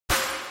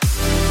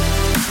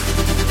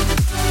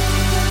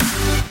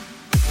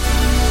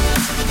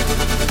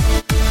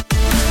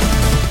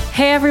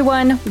Hey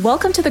everyone,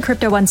 welcome to the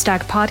Crypto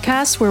Unstacked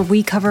podcast, where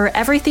we cover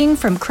everything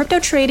from crypto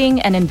trading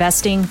and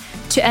investing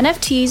to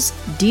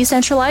NFTs,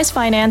 decentralized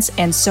finance,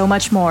 and so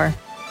much more.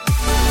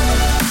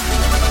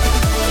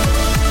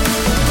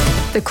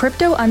 The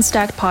Crypto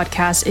Unstacked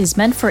podcast is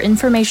meant for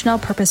informational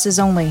purposes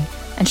only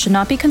and should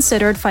not be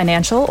considered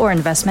financial or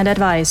investment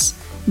advice.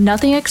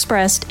 Nothing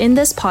expressed in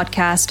this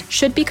podcast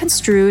should be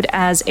construed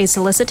as a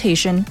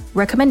solicitation,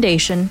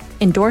 recommendation,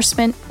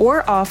 endorsement,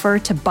 or offer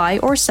to buy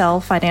or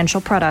sell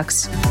financial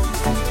products.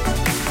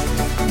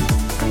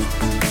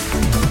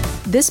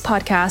 This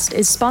podcast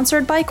is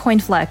sponsored by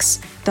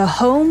CoinFlex, the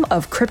home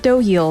of crypto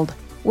yield.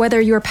 Whether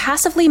you're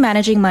passively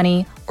managing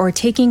money or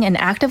taking an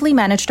actively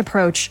managed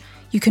approach,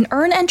 you can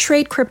earn and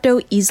trade crypto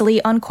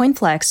easily on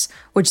CoinFlex,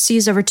 which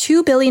sees over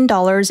 $2 billion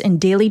in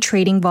daily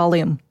trading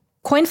volume.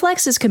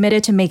 CoinFlex is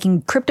committed to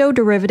making crypto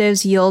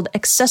derivatives yield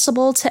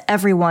accessible to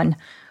everyone,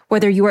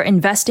 whether you are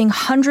investing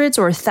hundreds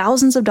or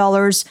thousands of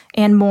dollars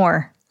and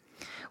more.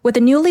 With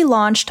a newly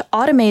launched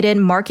automated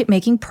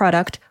market-making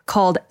product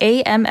called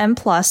AMM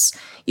Plus,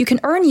 you can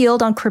earn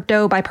yield on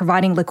crypto by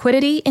providing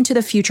liquidity into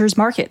the futures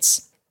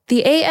markets.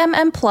 The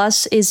AMM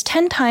Plus is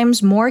 10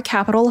 times more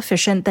capital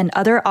efficient than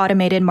other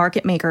automated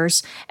market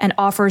makers and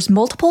offers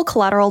multiple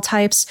collateral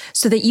types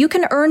so that you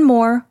can earn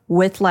more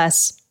with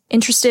less.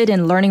 Interested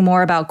in learning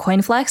more about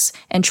CoinFlex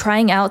and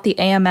trying out the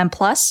AMM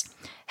Plus?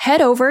 Head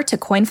over to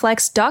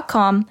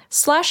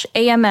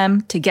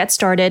coinflex.com/AMM to get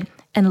started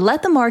and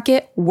let the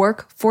market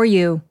work for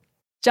you.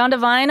 John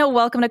Devine,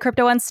 welcome to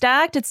Crypto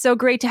Unstacked. It's so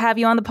great to have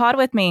you on the pod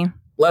with me.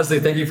 Leslie,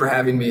 thank you for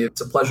having me.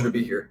 It's a pleasure to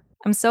be here.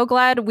 I'm so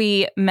glad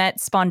we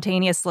met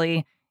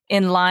spontaneously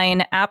in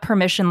line at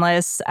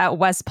Permissionless at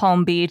West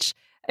Palm Beach.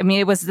 I mean,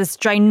 it was this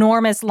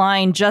ginormous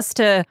line just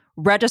to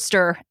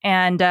register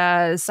and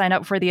sign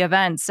up for the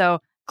event. So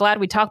glad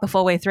we talked the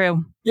full way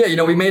through.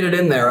 Yeah, we made it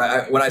in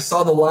there. When I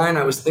saw the line,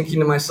 I was thinking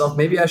to myself,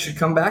 maybe I should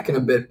come back in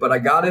a bit. But I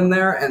got in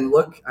there and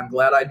look, I'm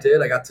glad I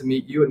did. I got to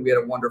meet you and we had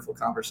a wonderful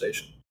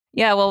conversation.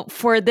 Yeah, well,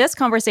 for this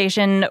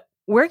conversation,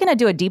 we're going to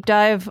do a deep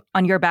dive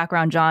on your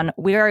background, John.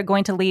 We are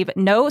going to leave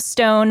no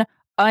stone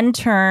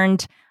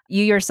unturned.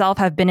 You yourself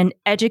have been an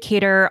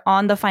educator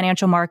on the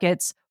financial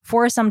markets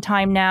for some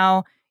time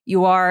now.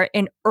 You are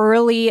an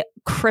early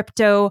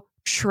crypto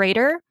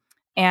trader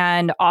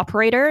and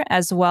operator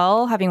as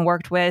well, having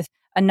worked with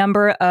a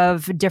number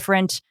of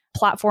different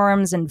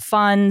platforms and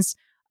funds.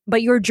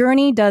 But your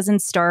journey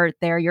doesn't start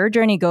there. Your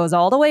journey goes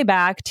all the way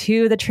back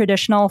to the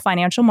traditional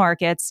financial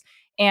markets.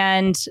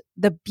 And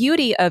the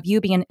beauty of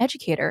you being an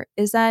educator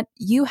is that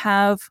you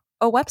have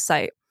a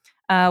website,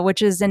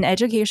 which is an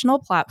educational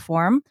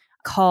platform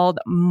called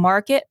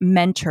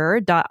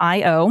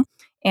marketmentor.io.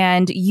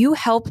 And you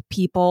help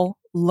people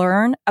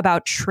learn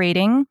about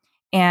trading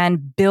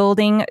and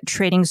building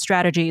trading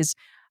strategies.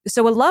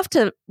 So I'd love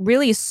to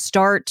really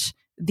start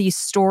the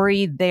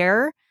story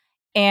there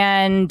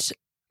and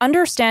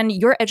understand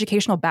your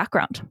educational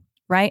background,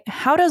 right?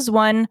 How does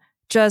one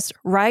just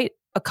write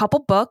a couple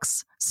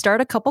books,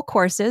 start a couple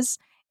courses,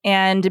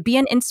 and be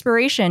an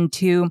inspiration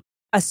to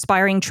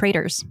aspiring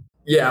traders?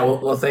 Yeah,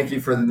 well, thank you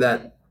for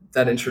that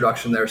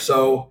introduction there.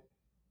 So,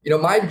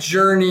 my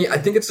journey, I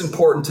think it's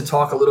important to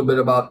talk a little bit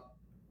about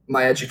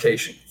my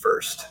education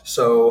first.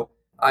 So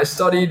I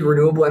studied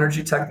renewable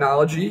energy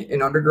technology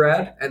in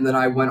undergrad, and then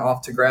I went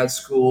off to grad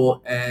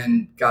school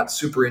and got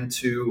super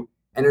into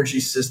energy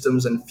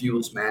systems and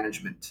fuels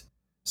management.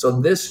 So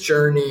this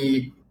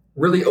journey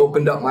really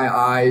opened up my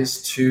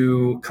eyes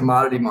to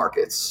commodity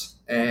markets,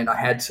 and I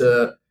had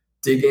to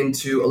dig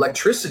into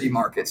electricity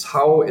markets.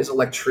 How is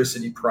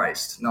electricity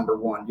priced? Number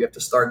one, you have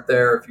to start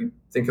there if you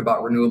think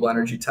about renewable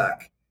energy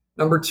tech.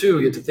 Number two,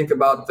 you have to think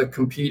about the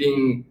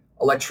competing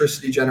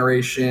electricity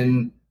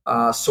generation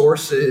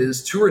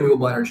sources to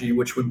renewable energy,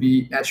 which would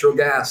be natural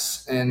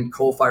gas and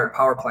coal-fired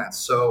power plants.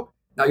 So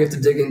now you have to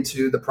dig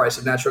into the price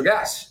of natural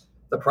gas,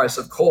 the price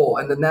of coal,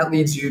 and then that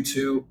leads you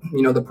to,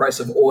 the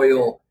price of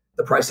oil,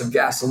 the price of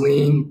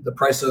gasoline, the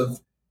price of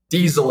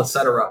diesel, et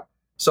cetera.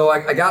 So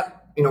I got,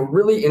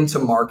 really into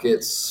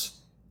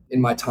markets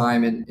in my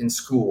time in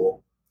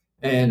school.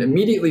 And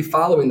immediately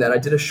following that, I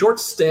did a short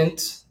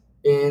stint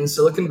in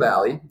Silicon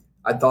Valley.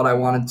 I thought I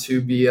wanted to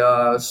be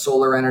a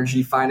solar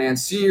energy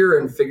financier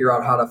and figure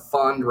out how to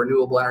fund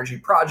renewable energy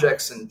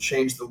projects and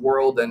change the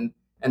world. And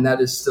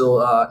that is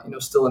still,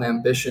 still an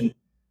ambition.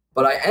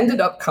 But I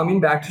ended up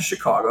coming back to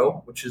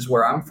Chicago, which is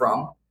where I'm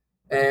from.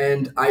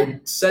 And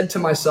I said to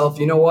myself,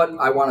 you know what?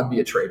 I want to be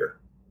a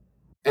trader.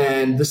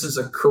 And this is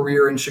a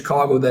career in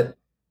Chicago that,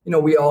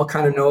 we all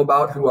kind of know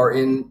about who are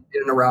in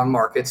and around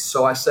markets.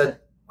 So I said,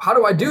 how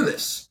do I do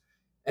this?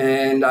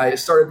 And I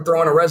started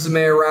throwing a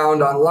resume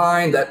around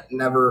online that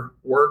never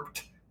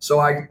worked. So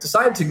I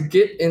decided to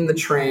get in the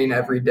train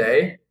every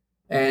day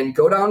and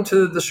go down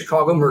to the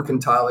Chicago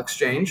Mercantile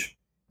Exchange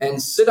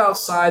and sit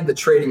outside the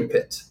trading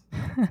pit.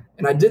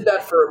 And I did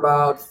that for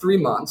about 3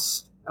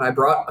 months. And I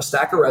brought a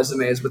stack of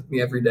resumes with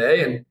me every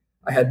day. And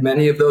I had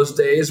many of those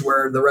days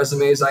where the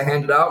resumes I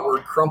handed out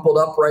were crumpled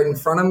up right in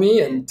front of me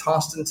and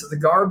tossed into the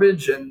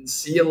garbage and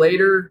see you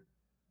later.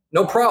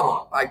 no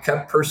problem. I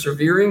kept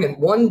persevering. And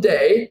one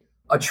day,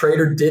 a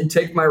trader did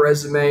take my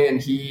resume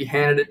and he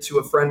handed it to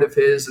a friend of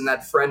his, and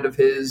that friend of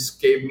his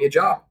gave me a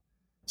job.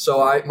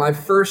 So my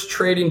first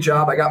trading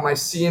job, I got my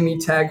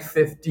CME Tag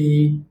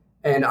 50,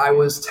 and I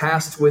was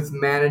tasked with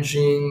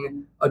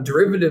managing a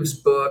derivatives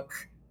book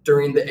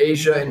during the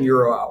Asia and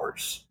Euro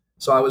hours.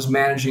 So I was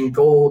managing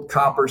gold,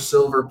 copper,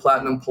 silver,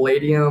 platinum,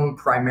 palladium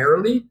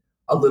primarily,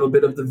 a little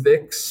bit of the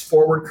VIX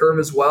forward curve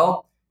as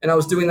well. And I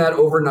was doing that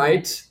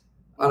overnight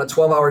on a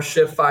 12-hour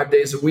shift, 5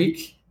 days a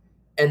week.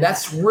 And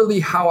that's really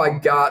how I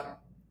got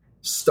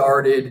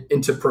started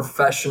into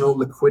professional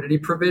liquidity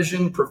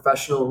provision,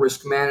 professional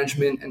risk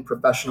management, and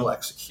professional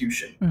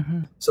execution. Mm-hmm.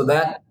 So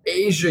that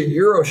Asia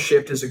Euro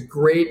shift is a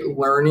great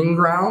learning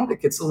ground.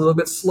 It gets a little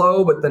bit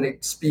slow, but then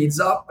it speeds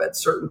up at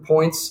certain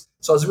points.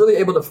 So I was really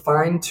able to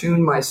fine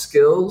tune my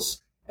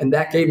skills, and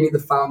that gave me the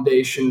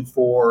foundation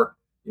for,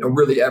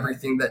 really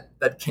everything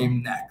that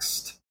came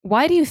next.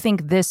 Why do you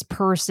think this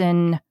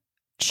person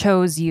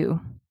chose you?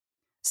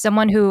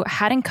 Someone who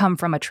hadn't come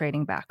from a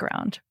trading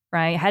background,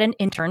 right? Hadn't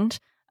interned,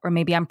 or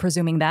maybe I'm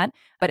presuming that,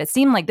 but it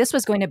seemed like this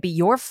was going to be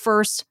your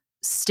first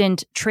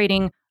stint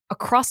trading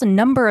across a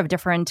number of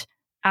different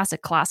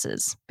asset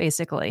classes,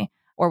 basically,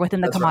 or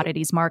within the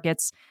commodities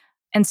markets.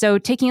 And so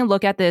taking a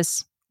look at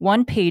this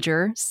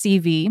one-pager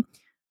CV,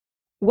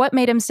 what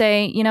made him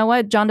say, you know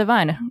what, John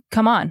Devine,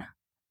 come on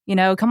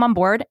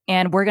board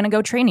and we're going to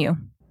go train you?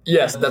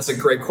 Yes, that's a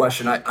great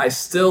question. I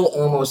still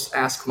almost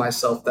ask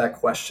myself that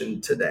question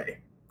today,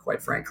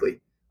 quite frankly.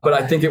 But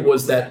I think it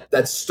was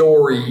that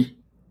story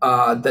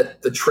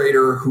that the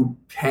trader who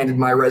handed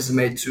my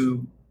resume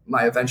to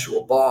my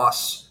eventual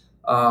boss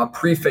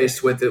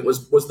prefaced with it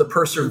was the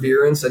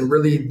perseverance and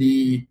really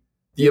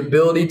the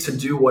ability to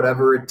do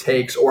whatever it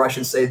takes, or I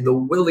should say the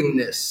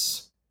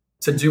willingness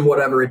to do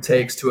whatever it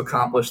takes to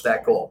accomplish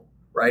that goal,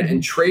 right?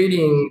 And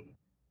trading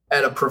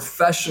at a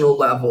professional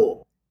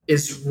level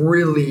is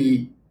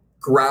really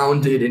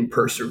grounded in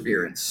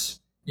perseverance.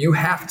 You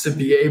have to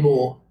be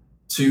able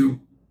to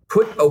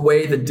put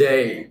away the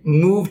day,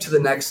 move to the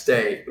next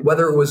day,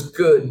 whether it was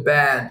good,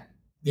 bad.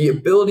 The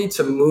ability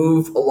to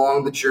move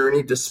along the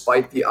journey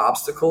despite the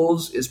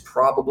obstacles is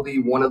probably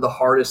one of the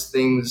hardest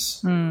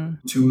things to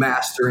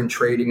master in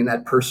trading, and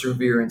that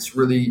perseverance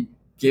really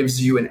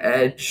gives you an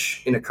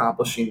edge in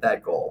accomplishing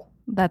that goal.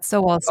 That's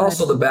so well said.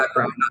 Also the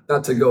background,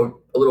 not to go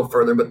a little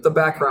further, but the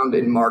background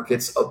in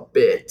markets a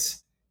bit,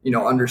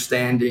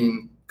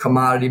 understanding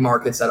commodity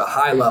markets at a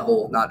high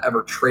level, not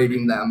ever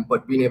trading them,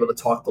 but being able to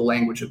talk the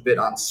language a bit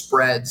on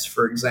spreads,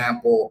 for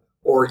example,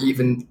 or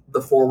even the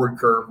forward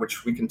curve,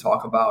 which we can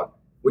talk about,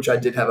 which I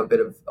did have a bit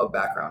of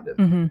background in.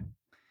 Mm-hmm.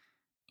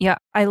 Yeah,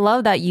 I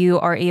love that you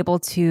are able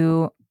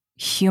to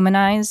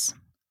humanize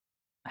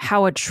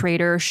how a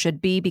trader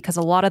should be, because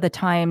a lot of the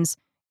times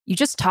you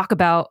just talk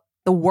about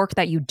the work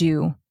that you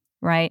do,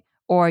 right?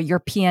 Or your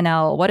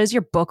P&L. What does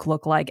your book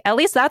look like? At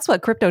least that's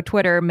what crypto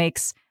Twitter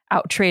makes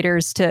out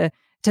traders to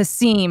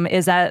seem,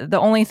 is that the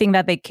only thing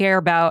that they care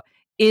about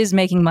is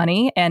making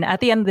money. And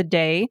at the end of the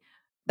day,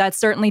 that's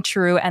certainly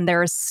true. And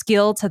there is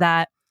skill to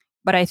that.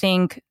 But I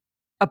think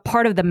a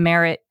part of the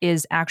merit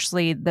is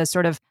actually the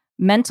sort of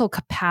mental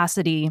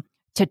capacity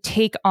to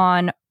take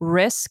on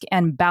risk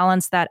and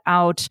balance that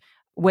out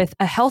with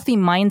a healthy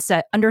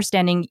mindset,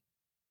 understanding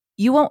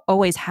you won't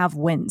always have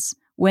wins,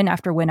 win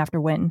after win after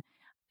win.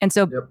 And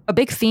so a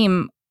big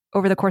theme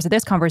over the course of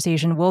this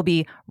conversation will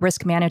be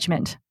risk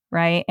management,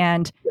 right?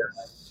 And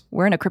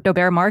we're in a crypto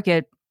bear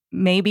market.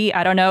 Maybe,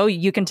 I don't know,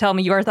 you can tell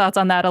me your thoughts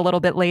on that a little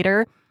bit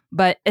later.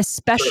 But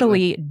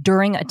especially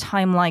during a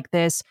time like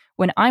this,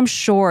 when I'm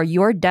sure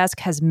your desk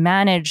has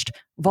managed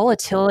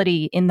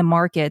volatility in the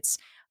markets,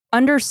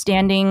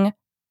 understanding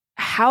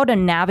how to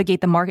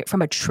navigate the market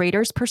from a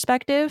trader's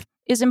perspective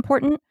is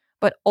important,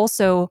 but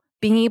also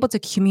being able to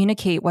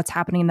communicate what's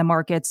happening in the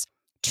markets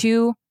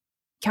to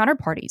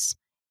counterparties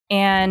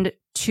and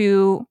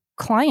to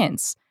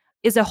clients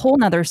is a whole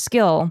nother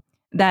skill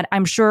that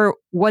I'm sure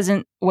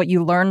wasn't what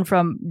you learned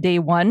from day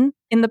one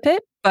in the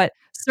pit, but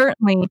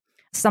certainly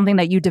something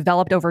that you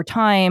developed over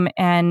time.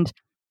 And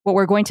what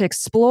we're going to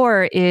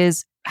explore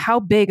is how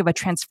big of a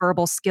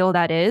transferable skill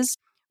that is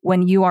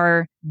when you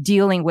are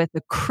dealing with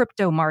the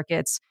crypto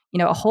markets,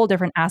 a whole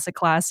different asset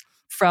class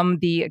from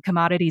the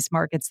commodities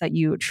markets that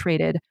you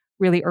traded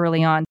really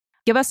early on.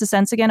 Give us a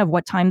sense again of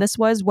what time this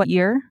was, what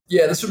year?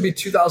 Yeah, this would be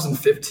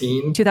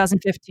 2015.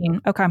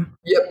 2015, okay.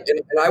 Yep,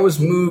 and I was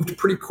moved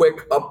pretty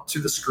quick up to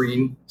the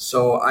screen.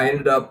 So I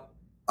ended up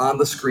on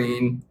the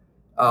screen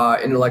in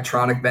an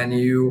electronic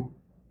venue,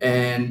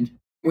 and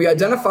we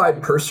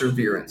identified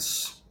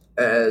perseverance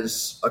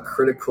as a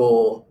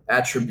critical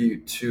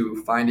attribute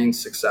to finding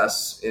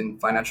success in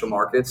financial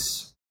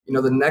markets.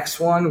 The next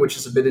one, which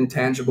is a bit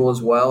intangible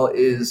as well,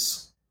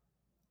 is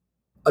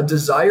a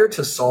desire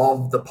to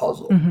solve the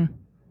puzzle. Mm-hmm.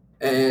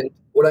 And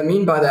what I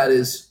mean by that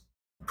is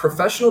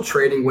professional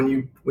trading, when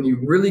you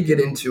really get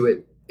into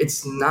it,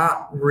 it's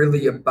not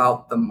really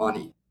about the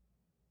money.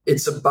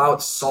 It's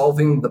about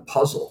solving the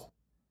puzzle.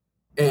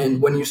 And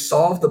when you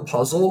solve the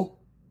puzzle,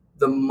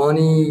 the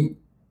money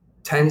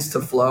tends to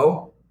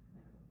flow.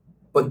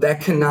 but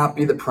that cannot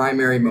be the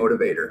primary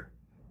motivator.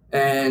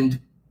 And,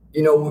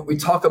 we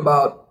talk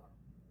about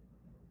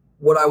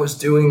what I was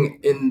doing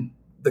in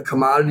the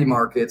commodity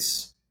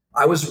markets.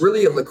 I was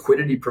really a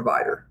liquidity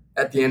provider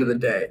at the end of the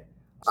day.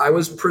 I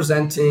was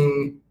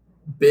presenting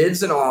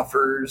bids and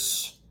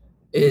offers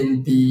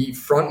in the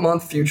front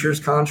month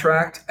futures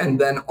contract and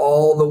then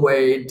all the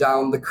way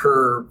down the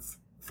curve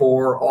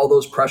for all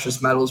those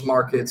precious metals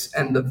markets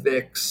and the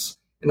VIX.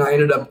 And I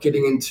ended up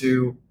getting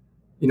into,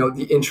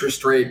 the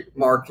interest rate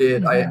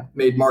market. I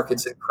made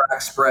markets in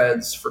crack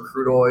spreads for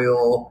crude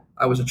oil.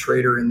 I was a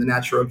trader in the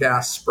natural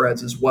gas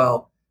spreads as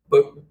well.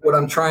 But what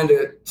I'm trying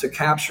to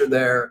capture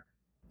there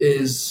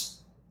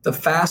is the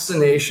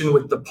fascination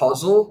with the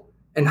puzzle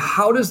and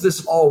how does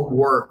this all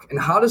work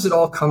and how does it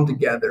all come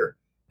together?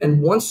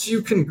 And once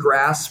you can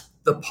grasp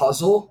the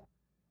puzzle,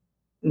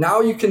 now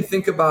you can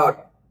think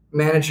about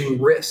managing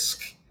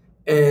risk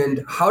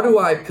and how do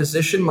I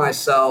position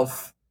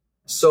myself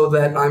so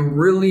that I'm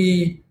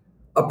really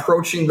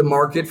approaching the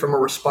market from a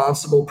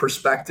responsible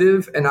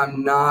perspective and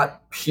I'm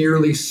not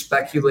purely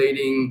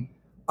speculating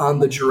on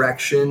the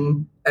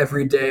direction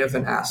every day of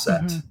an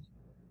asset.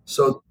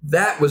 So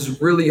that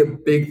was really a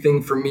big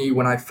thing for me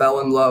when I fell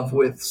in love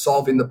with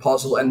solving the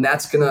puzzle. And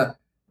that's going to,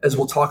 as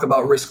we'll talk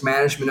about risk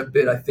management a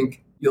bit, I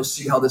think you'll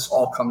see how this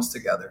all comes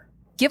together.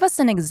 Give us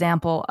an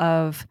example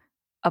of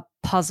a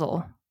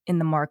puzzle in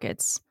the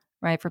markets,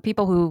 right? For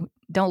people who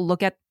don't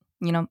look at,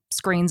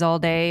 screens all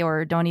day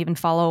or don't even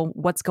follow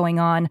what's going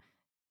on.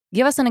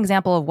 Give us an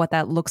example of what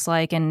that looks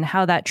like and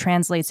how that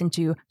translates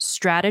into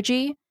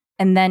strategy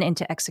and then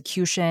into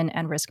execution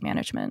and risk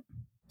management.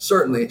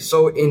 Certainly.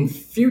 So in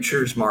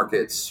futures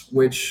markets,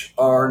 which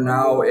are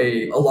now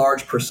a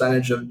large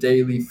percentage of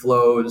daily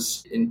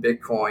flows in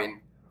Bitcoin,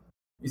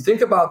 you think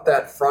about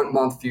that front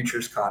month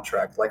futures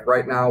contract. Like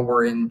right now,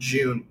 we're in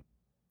June.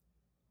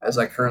 As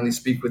I currently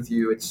speak with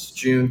you, it's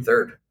June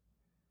 3rd.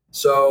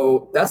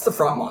 So that's the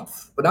front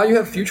month. But now you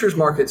have futures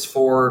markets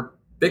for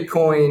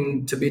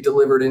Bitcoin to be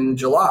delivered in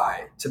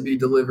July, to be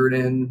delivered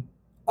in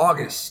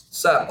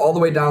August, all the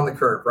way down the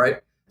curve,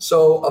 right?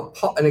 So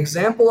an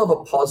example of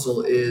a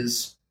puzzle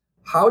is,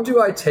 how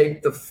do I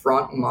take the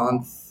front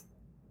month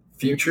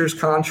futures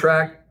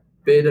contract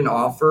bid and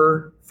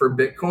offer for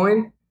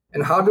Bitcoin,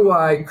 and how do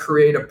I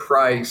create a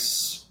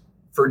price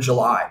for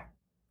July?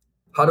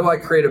 How do I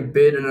create a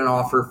bid and an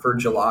offer for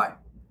July?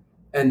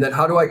 And then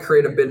how do I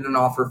create a bid and an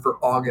offer for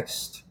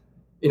August?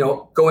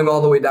 Going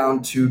all the way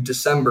down to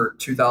December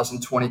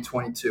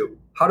 2022.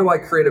 How do I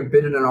create a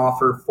bid and an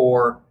offer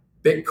for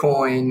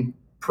Bitcoin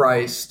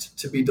priced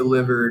to be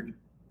delivered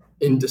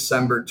in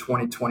December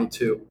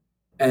 2022?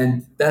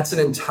 And that's an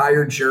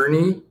entire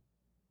journey.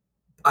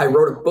 I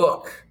wrote a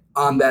book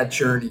on that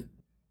journey.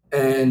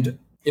 And,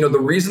 the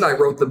reason I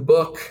wrote the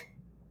book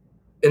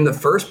in the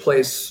first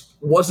place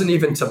wasn't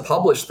even to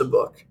publish the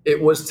book.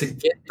 It was to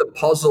get the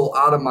puzzle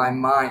out of my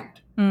mind.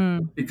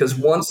 Because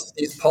once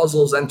these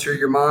puzzles enter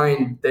your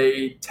mind,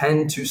 they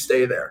tend to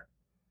stay there.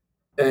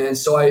 And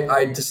so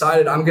I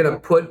decided I'm going to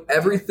put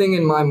everything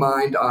in my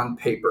mind on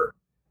paper.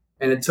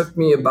 And it took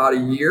me about a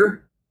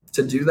year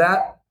to do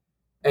that.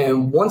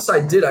 And once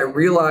I did, I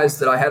realized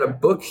that I had a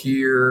book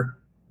here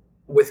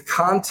with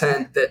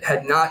content that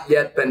had not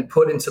yet been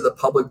put into the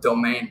public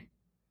domain.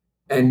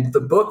 And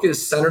the book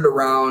is centered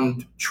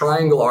around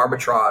triangle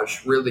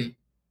arbitrage, really.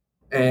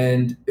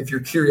 And if your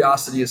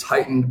curiosity is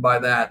heightened by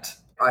that,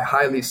 I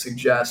highly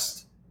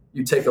suggest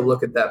you take a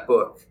look at that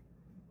book.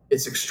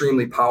 It's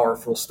extremely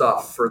powerful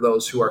stuff for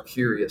those who are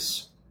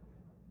curious.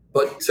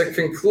 But to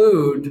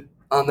conclude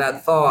on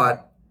that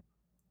thought,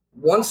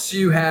 once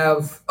you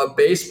have a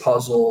base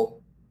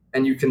puzzle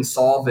and you can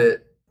solve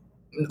it,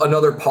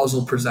 another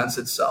puzzle presents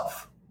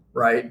itself,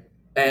 right?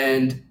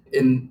 And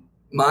in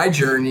my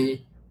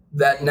journey,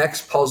 that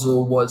next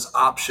puzzle was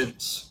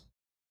options.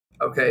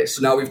 Okay,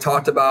 so now we've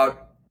talked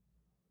about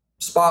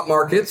spot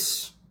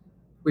markets,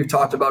 we've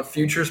talked about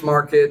futures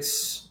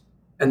markets,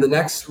 and the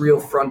next real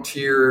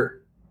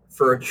frontier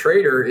for a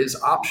trader is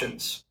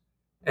options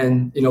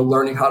and,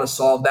 learning how to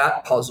solve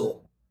that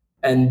puzzle.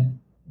 And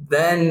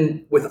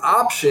then with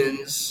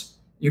options,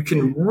 you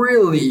can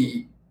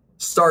really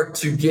start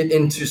to get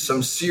into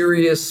some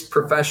serious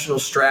professional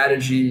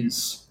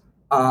strategies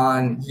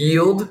on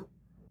yield,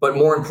 but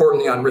more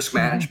importantly on risk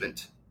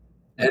management.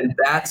 And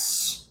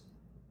that's,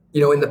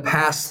 in the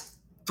past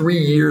 3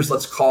 years,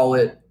 let's call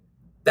it,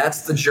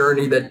 that's the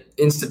journey that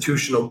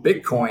institutional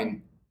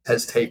Bitcoin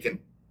has taken.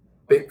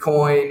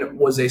 Bitcoin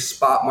was a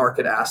spot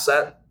market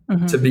asset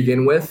to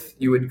begin with.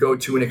 You would go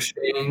to an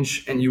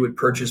exchange and you would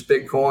purchase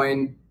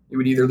Bitcoin. You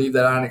would either leave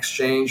that on an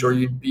exchange or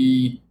you'd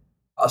be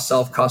a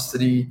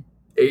self-custody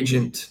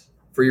agent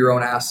for your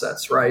own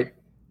assets, right?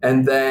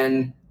 And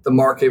then the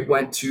market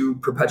went to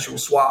perpetual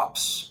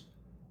swaps,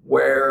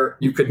 where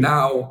you could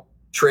now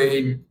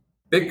trade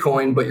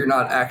Bitcoin, but you're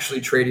not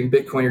actually trading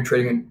Bitcoin, you're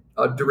trading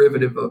a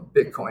derivative of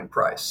Bitcoin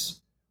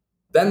price.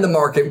 Then the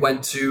market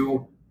went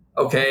to,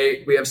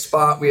 okay, we have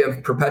spot, we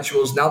have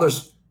perpetuals.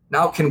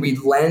 Now can we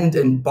lend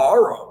and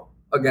borrow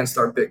against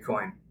our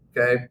Bitcoin?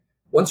 Okay.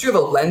 Once you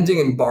have a lending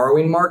and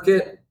borrowing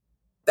market,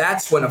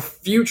 that's when a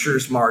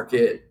futures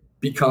market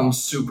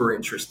becomes super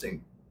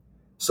interesting.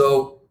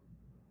 So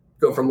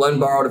go from lend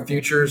borrow to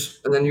futures,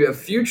 and then you have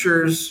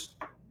futures.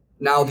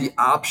 Now the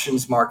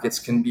options markets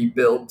can be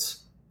built.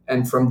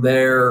 And from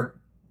there,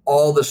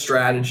 all the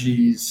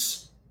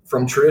strategies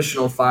from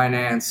traditional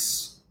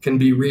finance can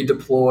be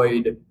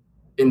redeployed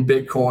in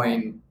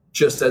Bitcoin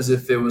just as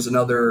if it was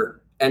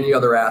any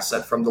other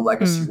asset from the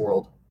legacy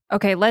world.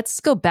 Okay, let's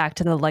go back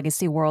to the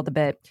legacy world a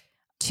bit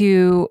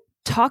to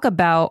talk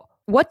about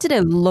what did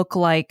it look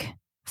like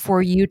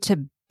for you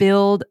to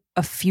build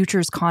a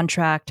futures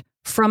contract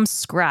from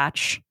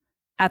scratch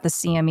at the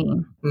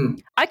CME?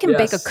 I can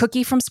bake a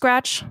cookie from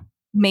scratch,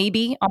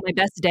 maybe on my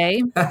best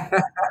day.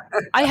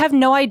 I have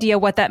no idea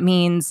what that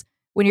means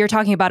when you're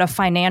talking about a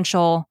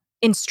financial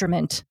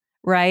instrument,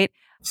 right?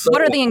 So,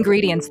 what are the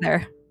ingredients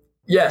there?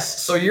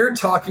 Yes. So you're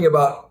talking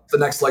about the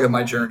next leg of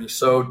my journey.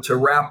 So to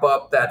wrap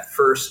up that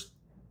first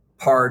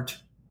part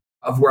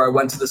of where I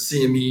went to the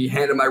CME,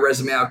 handed my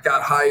resume out,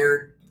 got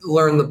hired,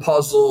 learned the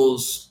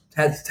puzzles,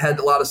 had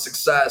a lot of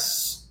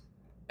success.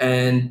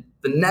 And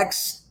the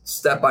next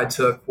step I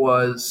took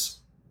was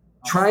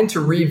trying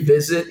to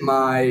revisit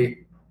my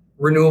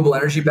renewable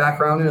energy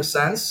background in a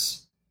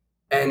sense.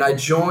 And I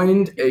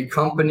joined a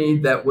company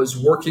that was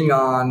working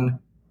on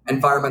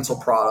environmental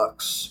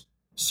products.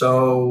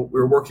 So we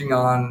were working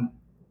on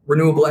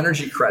renewable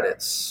energy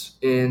credits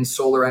in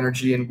solar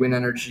energy and wind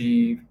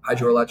energy,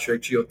 hydroelectric,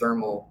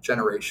 geothermal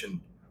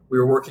generation. We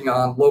were working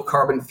on low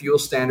carbon fuel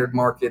standard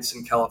markets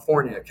in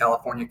California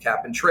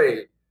cap and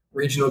trade,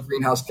 regional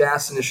greenhouse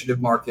gas initiative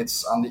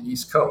markets on the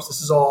East Coast.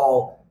 This is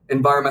all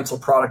environmental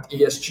product,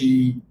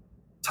 ESG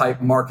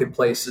type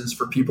marketplaces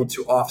for people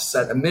to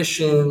offset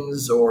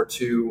emissions or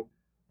to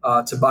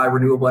buy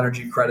renewable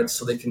energy credits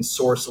so they can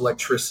source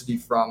electricity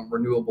from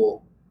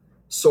renewable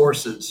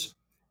sources.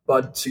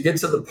 But to get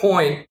to the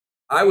point,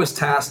 I was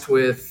tasked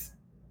with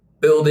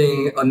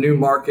building a new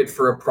market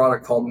for a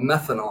product called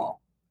methanol.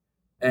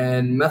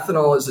 And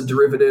methanol is a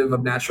derivative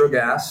of natural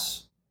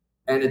gas,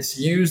 and it's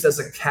used as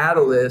a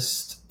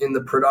catalyst in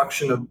the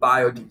production of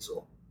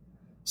biodiesel.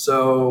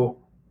 So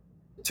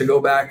to go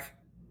back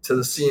to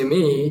the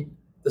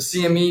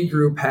CME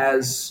group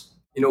has,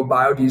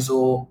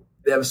 biodiesel.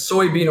 They have a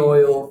soybean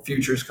oil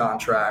futures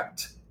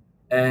contract,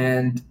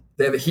 and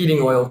they have a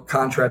heating oil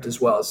contract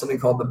as well. It's something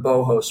called the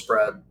BOHO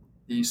spread,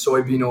 the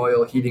soybean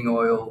oil, heating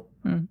oil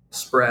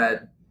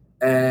spread.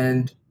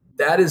 And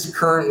that is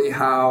currently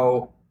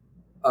how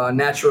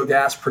natural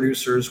gas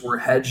producers were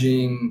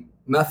hedging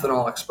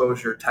methanol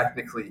exposure.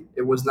 Technically,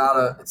 it's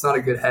not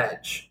a good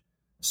hedge.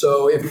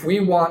 So if we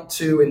want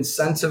to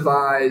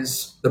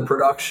incentivize the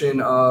production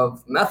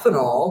of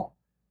methanol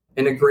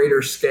in a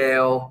greater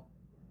scale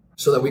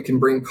so that we can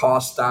bring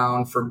costs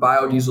down for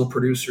biodiesel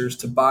producers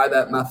to buy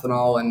that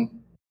methanol and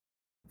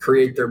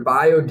create their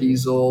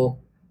biodiesel,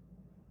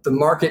 the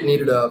market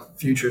needed a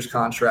futures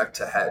contract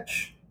to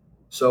hedge.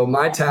 So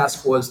my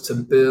task was to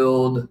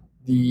build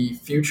the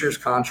futures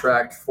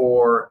contract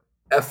for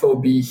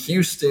FOB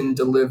Houston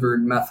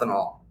delivered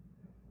methanol.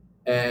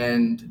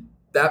 And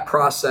that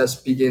process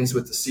begins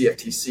with the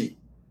CFTC.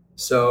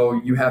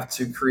 So you have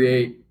to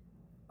create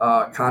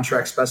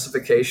contract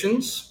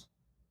specifications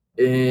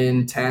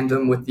in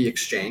tandem with the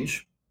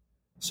exchange.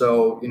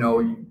 So,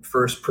 you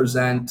first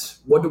present,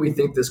 what do we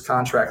think this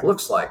contract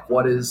looks like?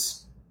 What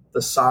is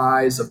the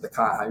size of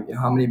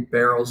how many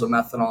barrels of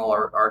methanol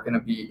are going to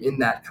be in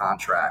that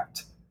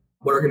contract?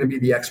 What are going to be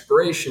the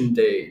expiration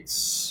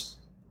dates?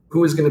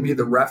 Who is going to be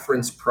the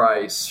reference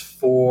price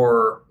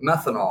for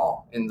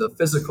methanol in the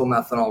physical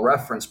methanol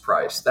reference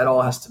price? That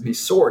all has to be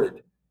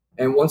sorted.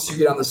 And once you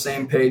get on the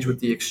same page with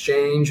the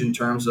exchange in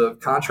terms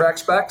of contract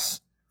specs,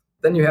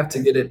 then you have to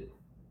get it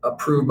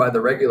approved by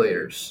the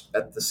regulators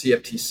at the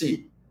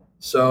CFTC.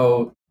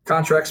 So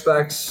contract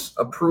specs,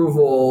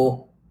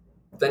 approval,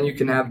 then you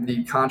can have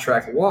the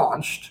contract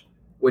launched,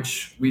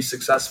 which we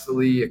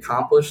successfully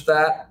accomplished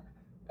that.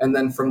 And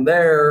then from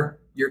there,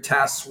 you're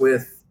tasked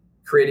with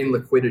creating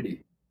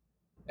liquidity.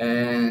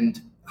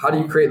 And how do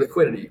you create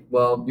liquidity?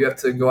 Well, you have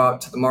to go out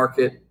to the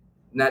market,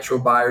 natural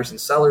buyers and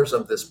sellers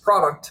of this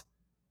product,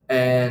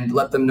 and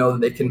let them know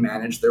that they can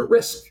manage their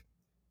risk.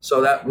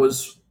 So that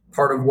was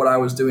part of what I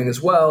was doing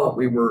as well.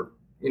 We were,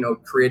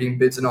 creating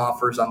bids and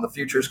offers on the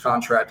futures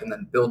contract and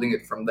then building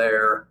it from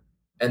there.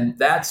 And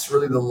that's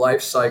really the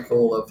life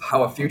cycle of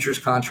how a futures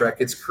contract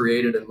gets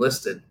created and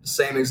listed. The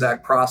same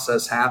exact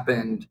process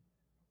happened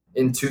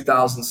in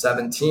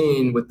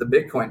 2017 with the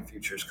Bitcoin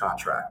futures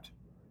contract.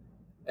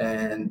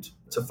 And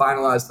to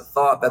finalize the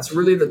thought, that's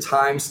really the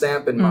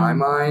timestamp in my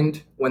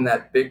mind when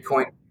that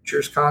Bitcoin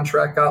futures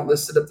contract got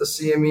listed at the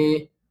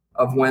CME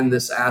of when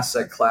this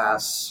asset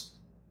class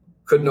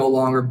could no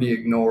longer be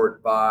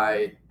ignored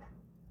by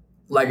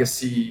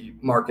legacy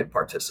market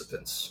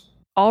participants.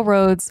 All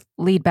roads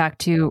lead back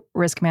to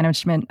risk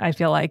management, I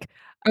feel like.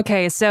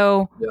 Okay,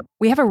 so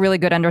we have a really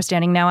good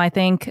understanding now, I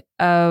think,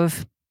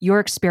 of your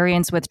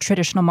experience with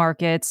traditional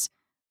markets.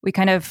 We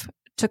kind of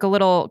took a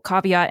little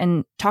caveat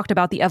and talked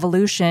about the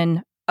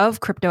evolution of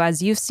crypto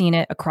as you've seen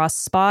it across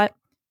spot,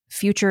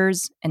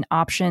 futures, and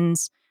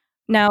options.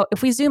 Now,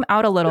 if we zoom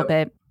out a little Yep.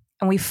 bit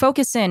and we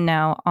focus in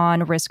now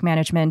on risk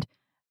management,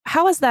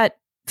 how has that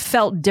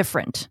felt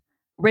different?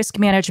 Risk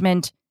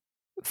management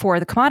for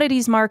the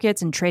commodities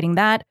markets and trading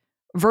that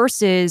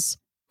versus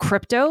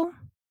crypto.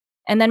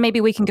 And then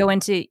maybe we can go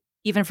into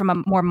even from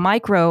a more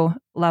micro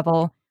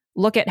level,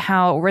 look at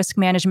how risk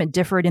management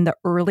differed in the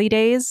early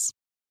days,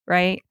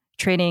 right?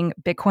 Trading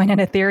Bitcoin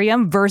and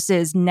Ethereum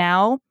versus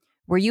now,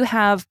 where you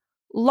have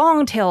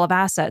long tail of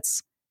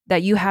assets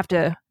that you have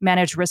to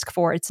manage risk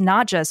for. It's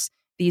not just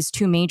these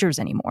two majors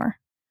anymore.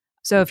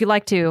 So if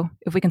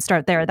we can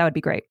start there, that would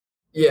be great.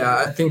 Yeah,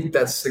 I think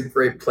that's a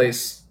great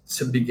place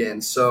to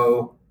begin.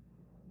 So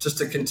just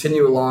to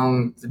continue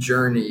along the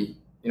journey,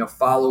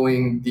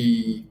 following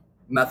the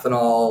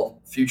methanol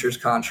futures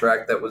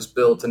contract that was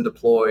built and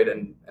deployed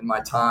and my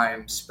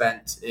time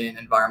spent in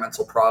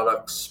environmental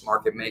products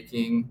market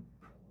making,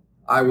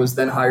 I was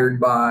then hired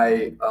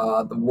by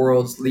the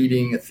world's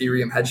leading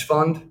Ethereum hedge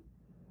fund,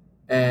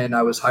 and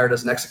I was hired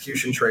as an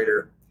execution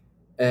trader.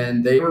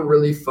 And they were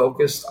really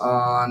focused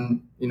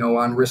on,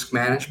 on risk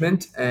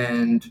management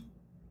and,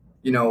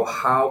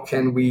 how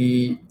can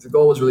the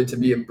goal was really to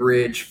be a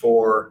bridge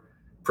for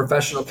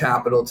professional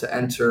capital to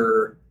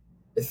enter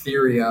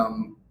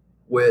Ethereum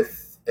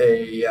with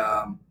a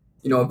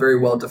very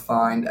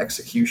well-defined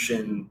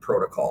execution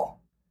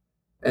protocol.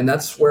 And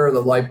that's where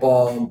the light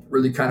bulb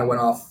really kind of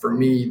went off for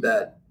me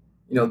that,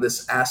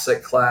 this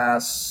asset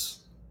class,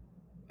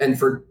 and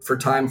for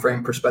time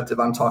frame perspective,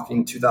 I'm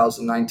talking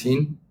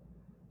 2019.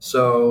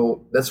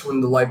 So that's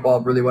when the light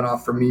bulb really went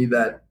off for me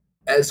that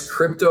as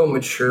crypto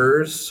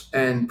matures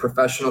and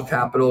professional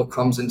capital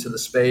comes into the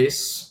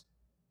space,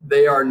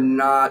 they are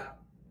not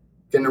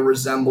going to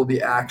resemble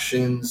the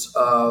actions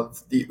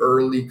of the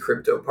early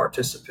crypto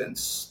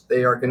participants.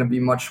 They are going to be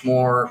much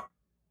more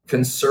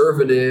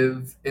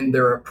conservative in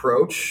their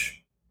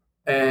approach,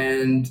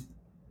 and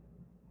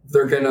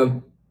they're going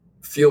to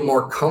feel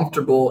more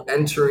comfortable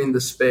entering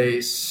the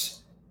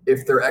space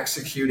if they're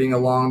executing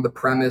along the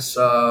premise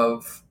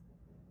of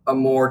a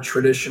more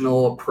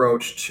traditional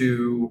approach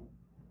to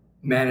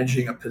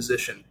managing a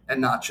position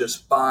and not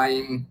just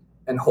buying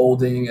and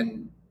holding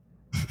and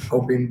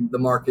hoping the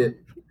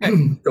market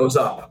goes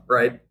up,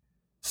 right?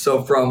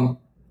 So from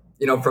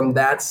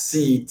that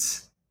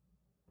seat,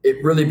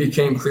 it really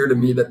became clear to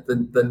me that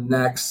the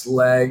next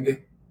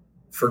leg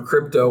for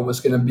crypto was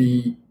going to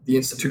be the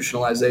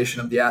institutionalization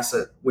of the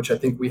asset, which I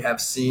think we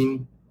have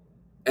seen,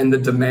 and the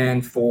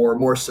demand for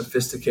more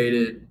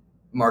sophisticated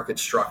market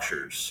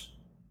structures.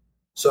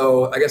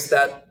 So I guess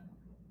that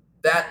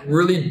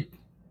really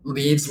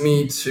leads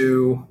me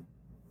to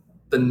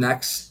the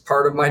next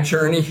part of my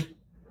journey,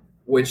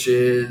 which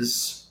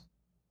is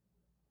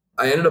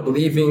I ended up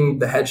leaving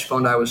the hedge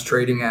fund I was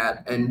trading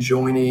at and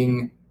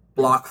joining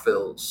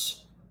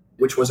Blockfills,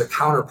 which was a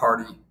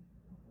counterparty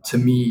to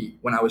me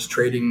when I was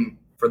trading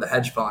for the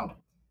hedge fund.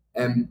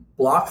 And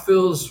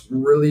Blockfills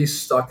really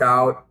stuck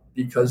out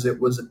because it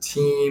was a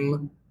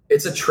team.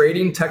 It's a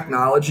trading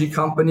technology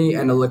company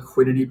and a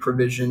liquidity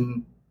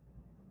provision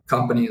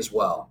company as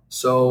well.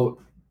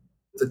 So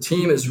the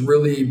team is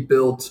really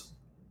built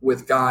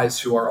with guys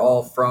who are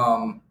all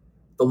from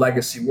the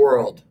legacy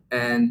world,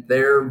 and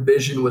their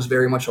vision was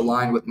very much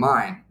aligned with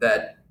mine,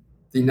 that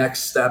the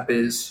next step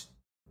is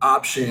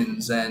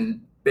options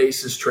and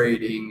basis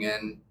trading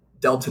and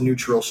delta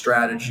neutral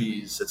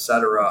strategies,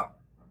 etc.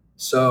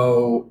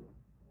 So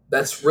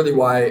that's really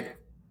why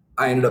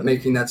I ended up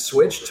making that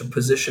switch to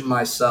position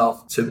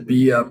myself to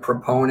be a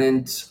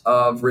proponent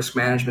of risk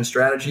management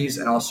strategies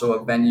and also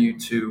a venue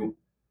to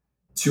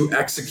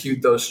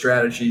execute those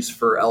strategies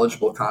for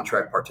eligible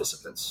contract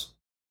participants.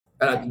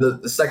 And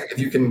the second, if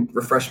you can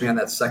refresh me on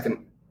that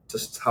second,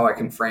 just how I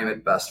can frame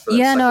it best for that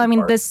Yeah, no, I mean,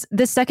 part.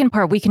 this second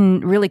part, we can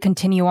really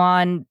continue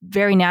on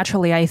very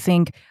naturally, I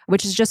think,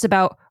 which is just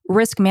about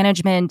risk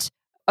management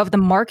of the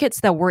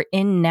markets that we're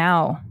in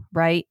now,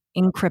 right?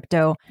 In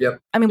crypto.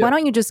 Yep. I mean, why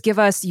don't you just give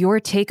us your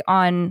take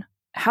on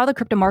how the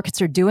crypto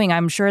markets are doing?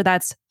 I'm sure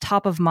that's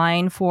top of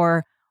mind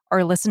for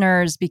our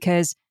listeners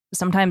because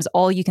sometimes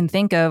all you can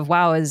think of,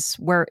 wow, is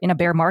we're in a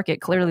bear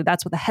market. Clearly,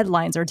 that's what the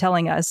headlines are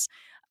telling us.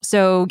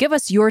 So give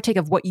us your take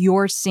of what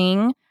you're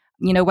seeing,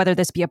 whether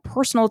this be a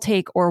personal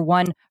take or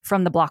one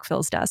from the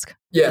Blockfills desk.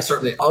 Yeah,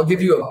 certainly. I'll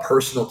give you a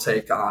personal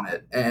take on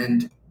it.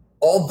 And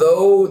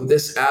although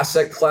this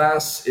asset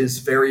class is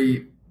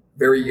very,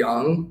 very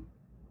young,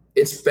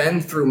 it's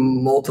been through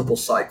multiple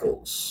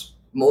cycles,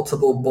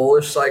 multiple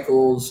bullish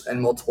cycles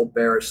and multiple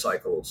bearish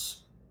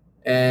cycles.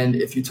 And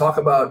if you talk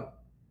about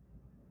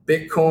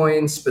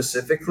Bitcoin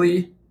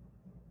specifically,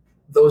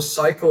 those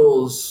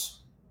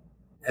cycles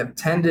have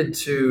tended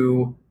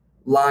to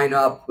line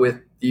up with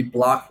the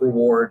block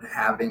reward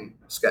halving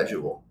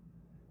schedule.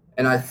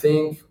 And I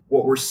think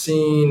what we're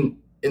seeing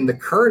in the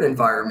current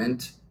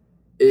environment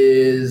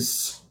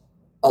is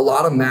a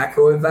lot of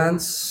macro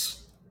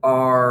events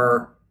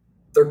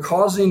they're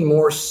causing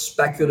more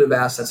speculative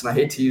assets. And I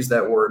hate to use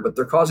that word, but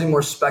they're causing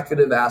more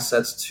speculative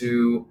assets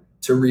to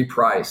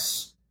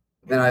reprice.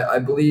 And I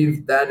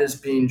believe that is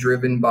being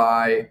driven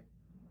by,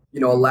 a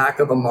lack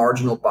of a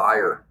marginal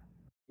buyer.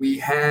 we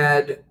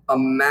had a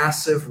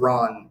massive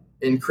run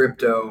in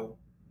crypto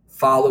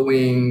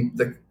following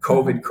the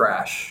COVID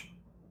crash,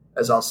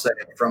 as I'll say,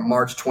 from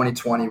March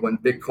 2020, when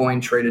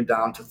Bitcoin traded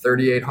down to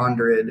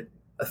 3,800,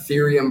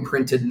 Ethereum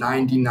printed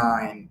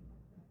 $99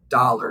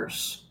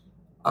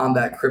 on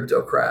that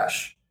crypto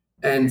crash.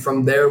 And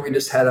from there, we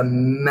just had a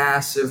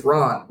massive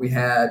run. We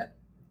had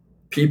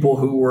people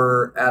who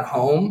were at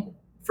home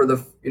for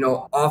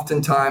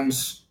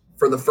oftentimes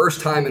for the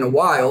first time in a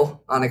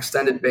while on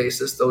extended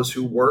basis, those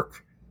who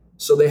work.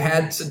 So they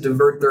had to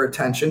divert their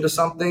attention to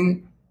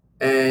something.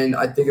 And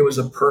I think it was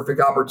a perfect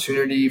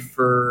opportunity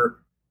for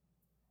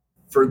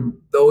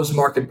those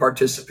market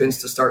participants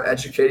to start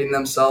educating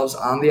themselves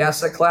on the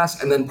asset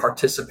class and then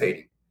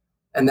participating.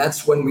 And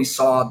that's when we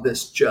saw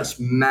this just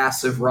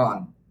massive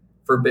run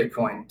for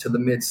Bitcoin to the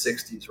mid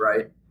 60s,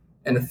 right?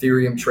 And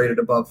Ethereum traded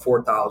above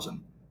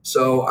 4,000.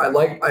 So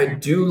I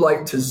do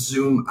like to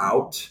zoom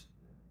out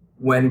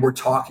when we're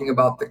talking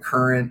about the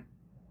current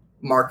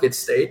market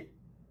state.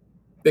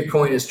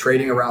 Bitcoin is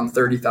trading around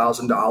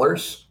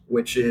 $30,000,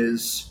 which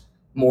is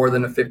more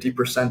than a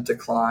 50%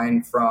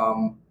 decline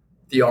from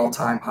the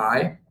all-time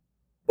high,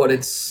 but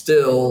it's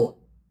still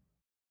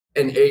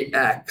an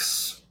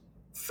 8x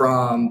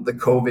from the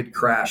COVID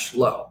crash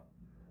low.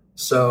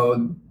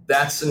 So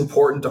that's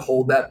important to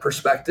hold that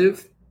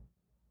perspective.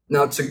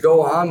 Now, to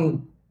go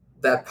on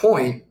that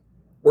point,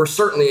 we're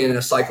certainly in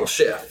a cycle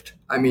shift.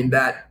 I mean,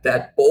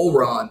 that bull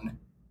run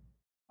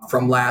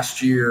from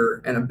last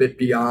year and a bit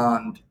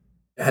beyond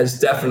has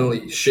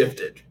definitely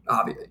shifted,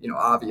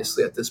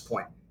 obviously at this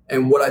point.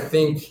 And what I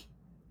think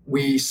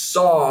we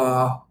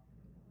saw,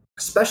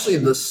 especially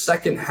the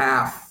second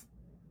half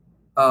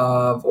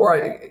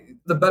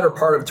the better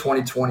part of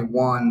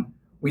 2021,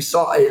 we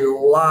saw a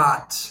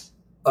lot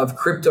of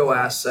crypto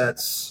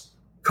assets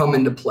come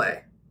into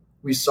play.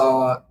 We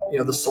saw,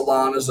 the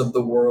Solanas of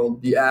the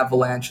world, the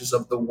Avalanches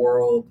of the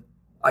world.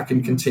 I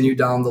can continue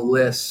down the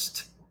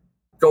list,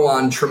 go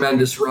on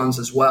tremendous runs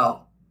as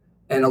well.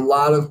 And a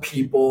lot of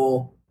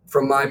people,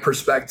 from my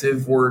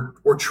perspective, were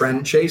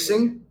trend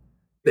chasing.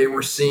 They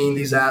were seeing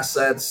these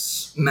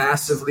assets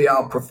massively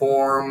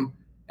outperform,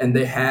 and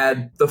they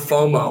had the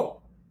FOMO,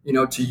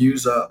 to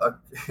use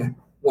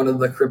one of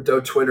the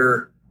crypto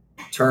Twitter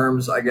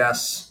terms, I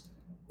guess,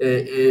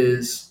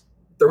 is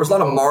there was a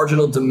lot of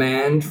marginal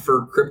demand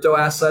for crypto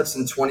assets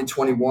in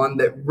 2021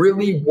 that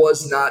really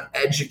was not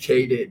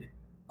educated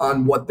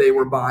on what they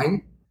were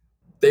buying.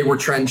 They were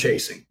trend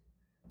chasing.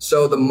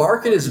 So the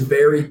market is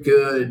very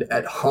good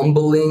at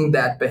humbling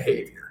that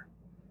behavior.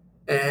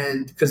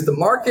 And because the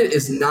market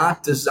is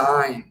not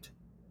designed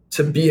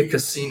to be a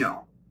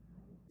casino,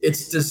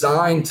 it's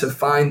designed to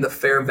find the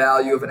fair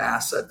value of an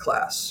asset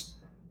class.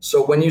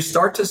 So when you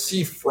start to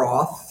see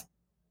froth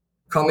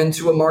come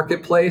into a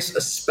marketplace,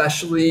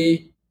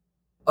 especially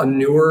a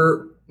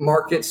newer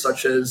market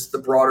such as the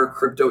broader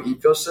crypto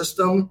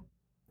ecosystem,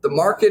 the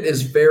market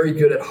is very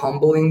good at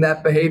humbling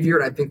that behavior.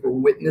 And I think we're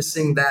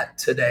witnessing that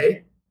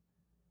today.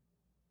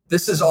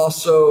 This is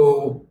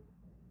also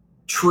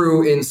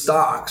true in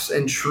stocks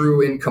and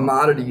true in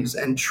commodities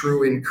and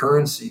true in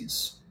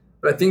currencies.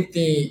 But I think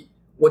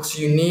what's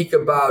unique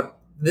about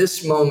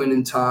this moment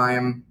in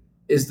time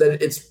is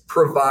that it's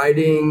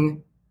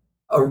providing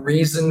a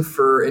reason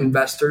for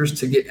investors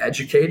to get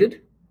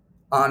educated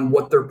on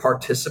what they're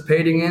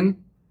participating in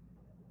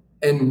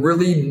and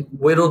really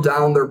whittle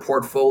down their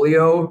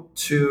portfolio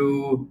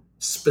to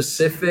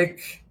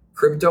specific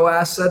crypto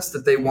assets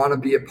that they want to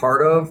be a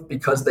part of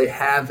because they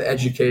have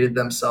educated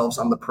themselves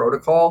on the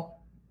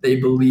protocol. They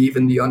believe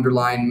in the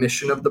underlying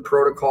mission of the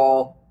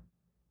protocol.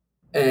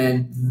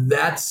 And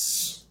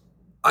that's,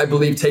 I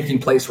believe, taking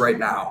place right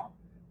now.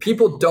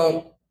 People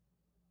don't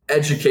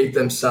educate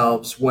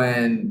themselves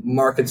when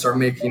markets are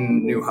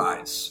making new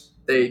highs.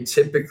 They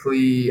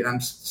typically, and I'm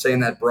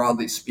saying that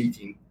broadly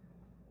speaking.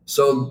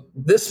 So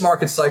this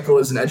market cycle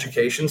is an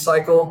education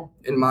cycle,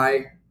 in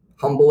my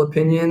humble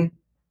opinion.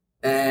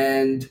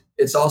 And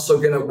it's also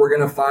we're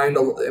going to find,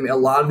 a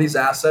lot of these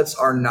assets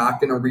are not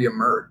going to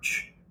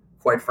reemerge,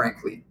 quite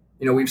frankly.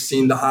 We've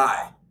seen the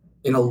high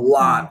in a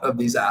lot of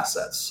these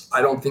assets.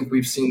 I don't think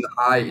we've seen the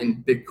high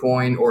in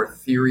Bitcoin or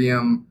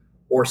Ethereum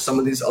or some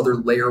of these other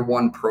layer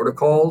one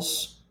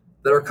protocols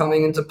that are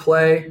coming into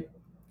play.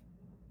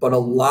 But a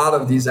lot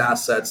of these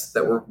assets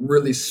that were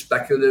really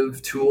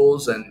speculative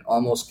tools and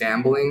almost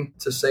gambling,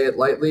 to say it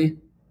lightly,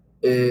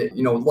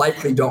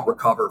 likely don't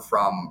recover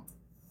from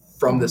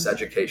this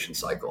education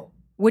cycle.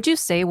 Would you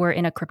say we're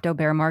in a crypto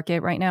bear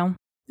market right now?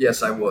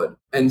 Yes, I would.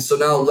 And so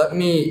now let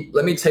me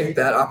take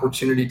that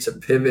opportunity to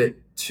pivot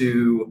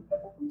to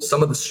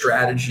some of the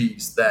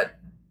strategies that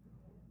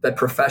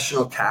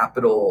professional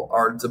capital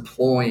are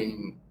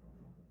deploying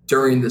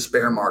during this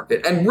bear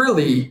market. And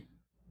really,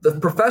 the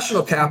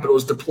professional capital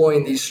is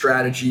deploying these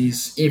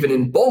strategies even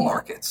in bull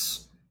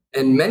markets.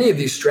 And many of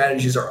these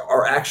strategies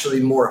are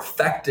actually more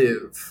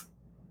effective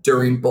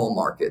during bull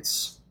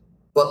markets.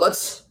 But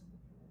let's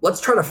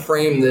try to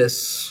frame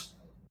this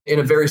in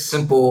a very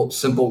simple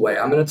way.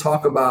 I'm going to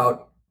talk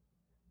about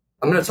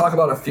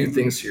a few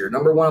things here.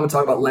 Number one, I'm going to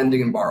talk about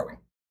lending and borrowing.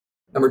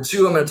 Number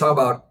two, I'm going to talk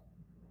about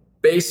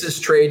basis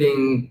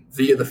trading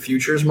via the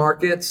futures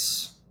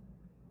markets.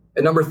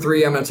 And number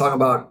three, I'm going to talk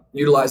about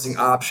utilizing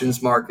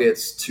options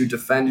markets to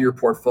defend your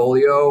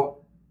portfolio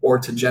or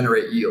to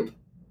generate yield.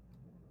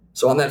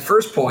 So on that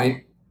first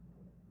point,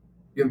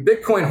 you have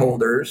Bitcoin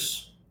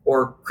holders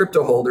or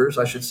crypto holders,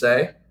 I should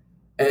say,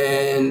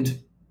 and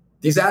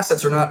these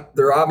assets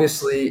they're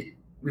obviously,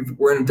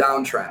 we're in a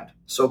downtrend.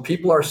 So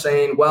people are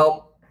saying,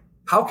 well,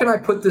 how can I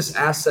put this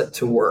asset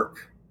to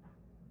work?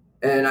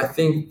 And I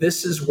think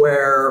this is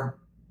where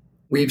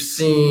we've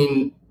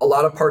seen a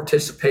lot of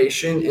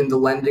participation in the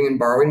lending and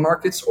borrowing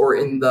markets or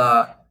in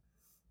the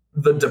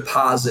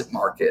deposit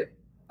market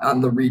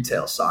on the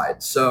retail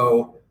side.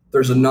 So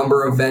there's a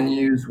number of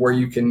venues where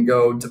you can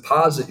go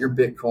deposit your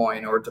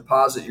Bitcoin or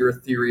deposit your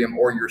Ethereum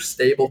or your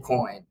stable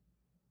coin,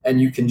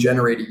 and you can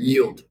generate a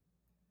yield.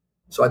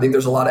 So I think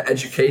there's a lot of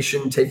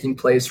education taking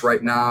place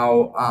right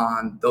now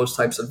on those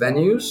types of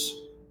venues.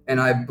 And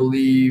I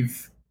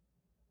believe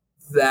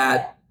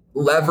that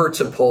lever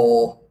to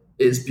pull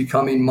is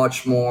becoming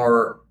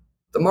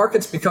the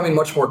market's becoming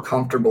much more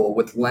comfortable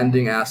with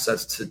lending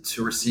assets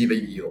to receive a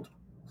yield.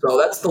 So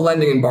that's the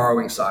lending and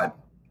borrowing side.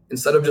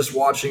 Instead of just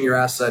watching your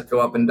asset go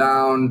up and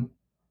down,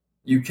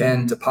 you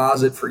can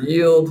deposit for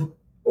yield,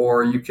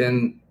 or you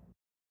can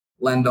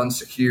lend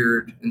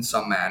unsecured in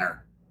some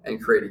manner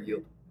and create a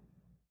yield.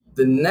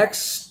 The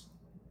next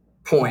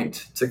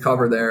point to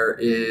cover there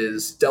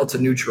is delta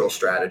neutral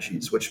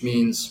strategies, which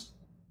means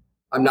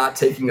I'm not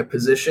taking a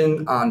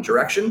position on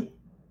direction.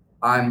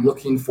 I'm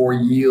looking for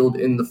yield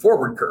in the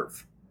forward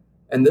curve.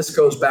 And this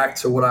goes back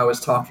to what I was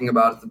talking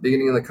about at the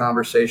beginning of the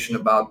conversation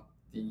about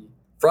the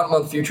front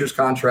month futures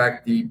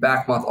contract, the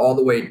back month all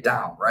the way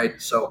down, right?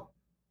 So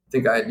I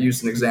think I had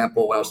used an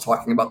example when I was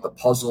talking about the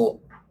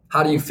puzzle.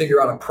 How do you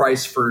figure out a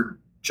price for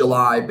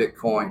July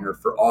Bitcoin or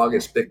for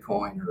August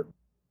Bitcoin or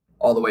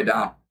all the way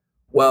down?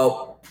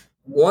 Well,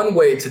 one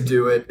way to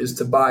do it is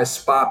to buy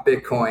spot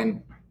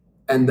Bitcoin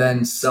and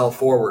then sell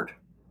forward.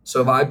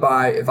 So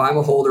if I'm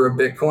a holder of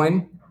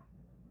Bitcoin,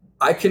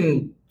 I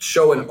can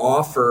show an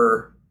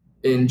offer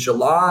in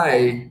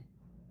July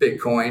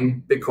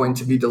Bitcoin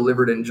to be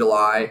delivered in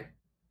July.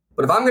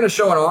 But if I'm going to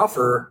show an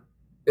offer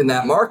in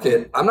that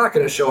market, I'm not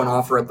going to show an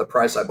offer at the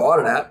price I bought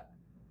it at.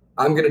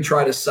 I'm going to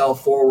try to sell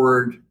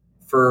forward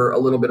for a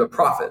little bit of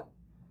profit.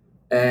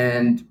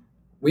 And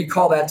we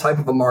call that type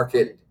of a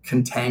market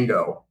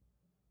contango,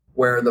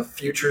 where the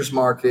futures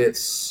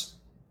markets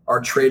are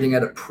trading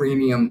at a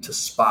premium to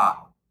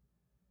spot.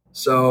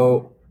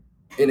 So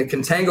in a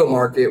contango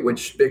market,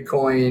 which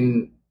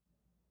Bitcoin,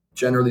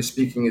 generally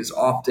speaking, is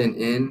often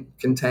in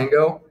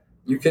contango,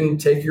 you can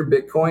take your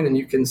Bitcoin and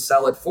you can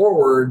sell it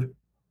forward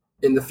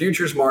in the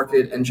futures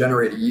market and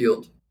generate a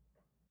yield.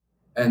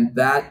 And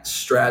that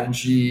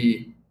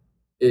strategy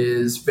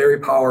is very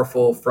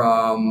powerful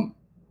from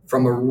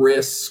a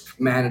risk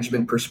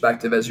management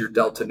perspective as your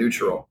delta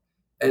neutral.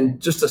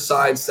 And just to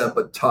sidestep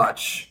a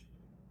touch,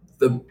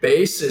 the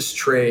basis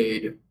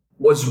trade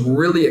was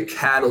really a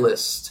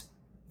catalyst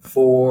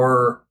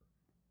for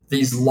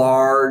these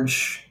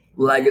large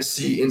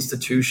legacy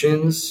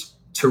institutions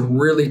to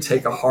really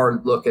take a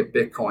hard look at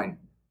Bitcoin.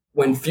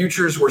 When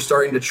futures were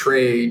starting to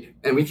trade,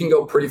 and we can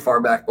go pretty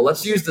far back, but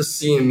let's use the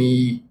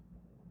CME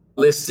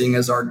listing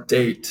as our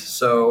date.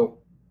 So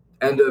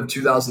end of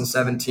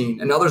 2017.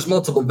 And now there's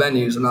multiple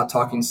venues. I'm not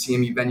talking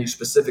CME venues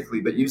specifically,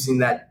 but using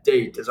that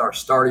date as our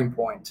starting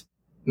point.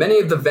 Many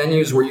of the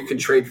venues where you could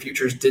trade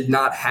futures did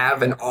not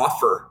have an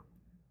offer.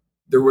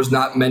 There was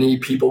not many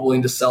people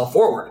willing to sell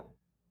forward.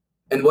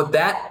 And what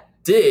that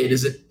did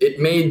is it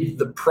made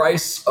the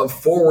price of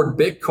forward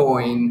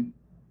Bitcoin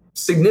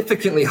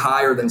significantly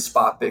higher than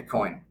spot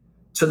Bitcoin,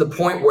 to the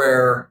point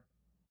where,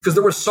 because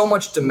there was so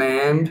much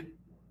demand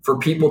for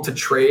people to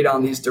trade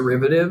on these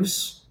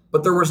derivatives,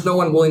 but there was no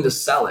one willing to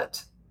sell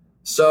it.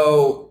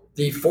 So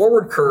the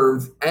forward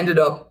curve ended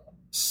up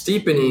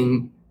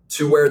steepening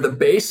to where the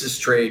basis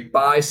trade,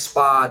 buy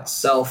spot,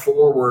 sell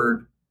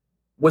forward,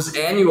 was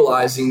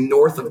annualizing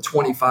north of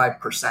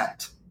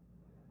 25%.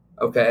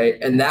 Okay.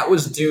 And that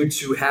was due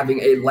to having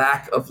a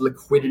lack of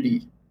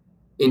liquidity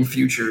in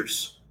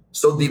futures.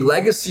 So the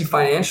legacy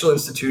financial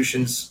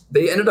institutions,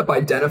 they ended up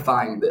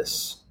identifying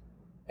this,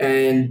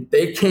 and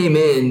they came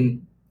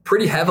in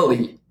pretty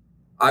heavily,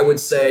 I would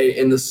say,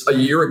 in this a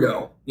year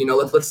ago,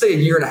 let's say a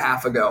year and a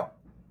half ago.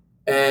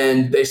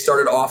 And they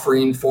started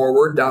offering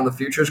forward down the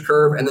futures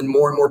curve. And then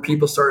more and more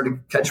people started to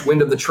catch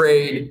wind of the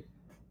trade.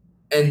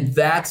 And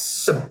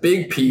that's a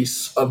big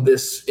piece of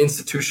this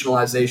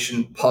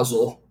institutionalization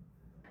puzzle,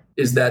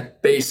 is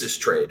that basis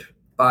trade,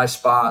 buy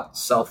spot,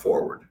 sell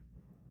forward.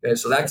 Okay,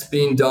 so that's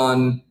being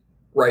done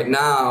right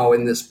now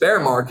in this bear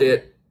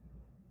market,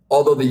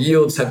 although the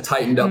yields have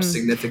tightened up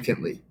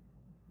significantly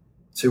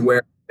to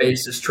where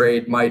basis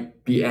trade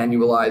might be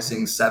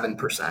annualizing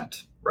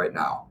 7% right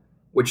now,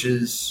 which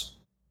is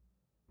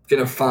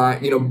going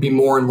to be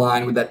more in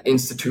line with that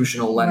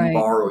institutional lend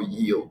borrow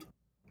yield,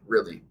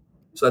 really.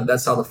 So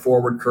that's how the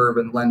forward curve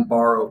and lend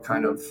borrow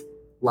kind of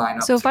line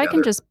up. So if together. I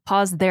can just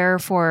pause there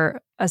for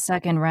a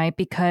second, right?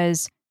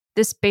 Because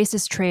this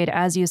basis trade,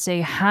 as you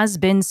say, has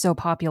been so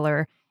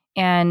popular.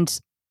 And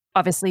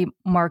obviously,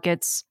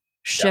 markets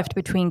shift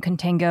between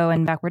contango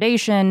and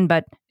backwardation,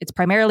 but it's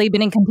primarily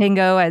been in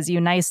contango, as you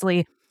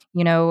nicely,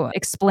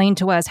 explained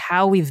to us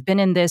how we've been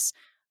in this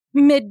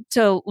mid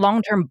to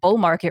long-term bull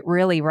market,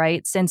 really,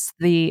 right, since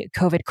the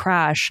COVID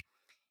crash.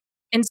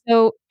 And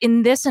so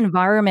in this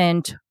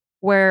environment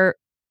where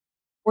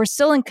we're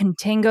still in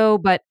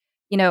contango, but,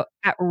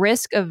 at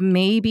risk of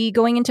maybe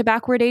going into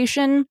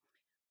backwardation,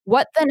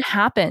 what then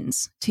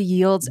happens to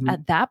yields Mhm.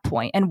 at that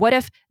point? And what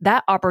if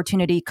that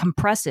opportunity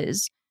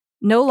compresses,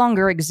 no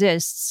longer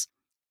exists,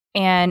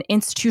 and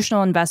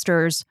institutional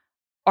investors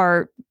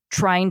are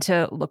trying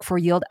to look for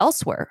yield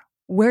elsewhere?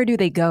 Where do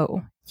they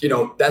go?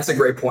 That's a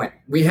great point.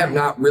 We have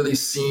not really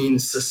seen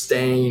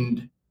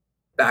sustained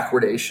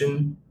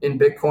backwardation in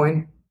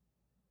Bitcoin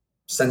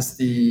since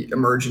the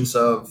emergence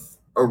of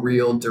a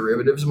real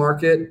derivatives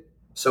market.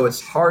 So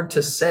it's hard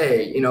to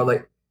say,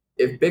 like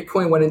if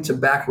Bitcoin went into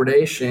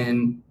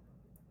backwardation,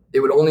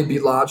 it would only be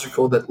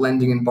logical that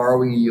lending and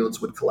borrowing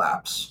yields would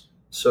collapse.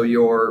 So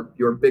your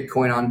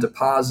Bitcoin on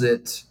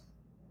deposit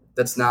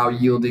that's now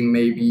yielding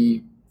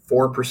maybe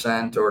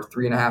 4% or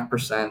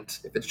 3.5%,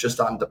 if it's just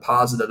on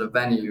deposit at a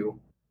venue,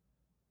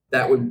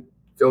 that would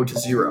go to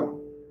zero.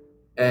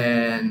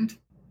 And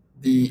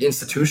the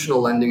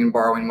institutional lending and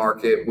borrowing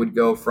market would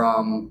go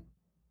from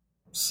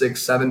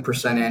 6-7%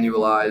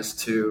 annualized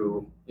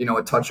to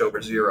a touch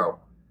over zero.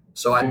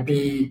 So I'd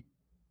be,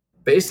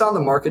 based on the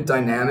market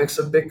dynamics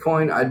of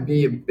Bitcoin, I'd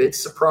be a bit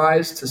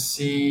surprised to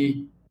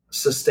see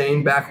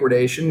sustained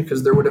backwardation,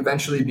 because there would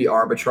eventually be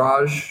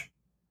arbitrage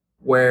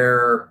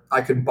where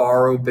I could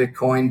borrow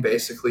Bitcoin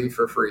basically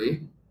for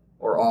free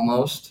or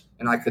almost,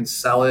 and I could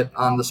sell it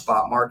on the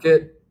spot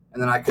market,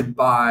 and then I could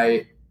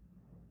buy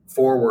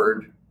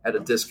forward at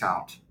a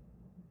discount.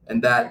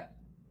 And that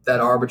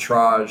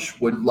arbitrage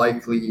would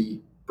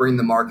likely bring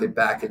the market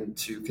back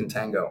into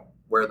contango,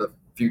 where the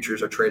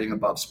futures are trading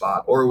above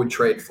spot, or it would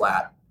trade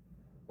flat,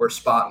 where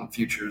spot and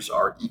futures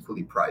are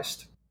equally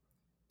priced.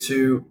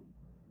 To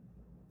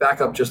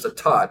back up just a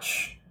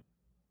touch,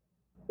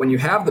 when you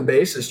have the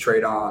basis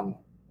trade on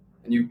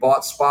and you've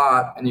bought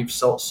spot and you've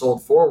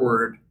sold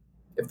forward,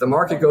 if the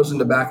market goes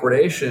into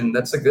backwardation,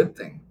 that's a good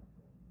thing,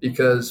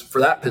 because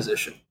for that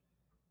position,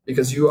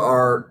 because you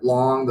are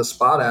long the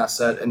spot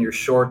asset and you're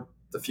short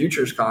the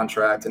futures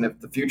contract. And if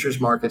the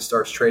futures market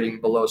starts trading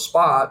below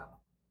spot,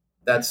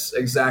 that's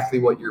exactly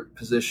what your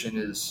position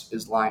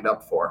is lined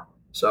up for.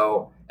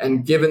 So,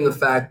 and given the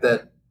fact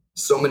that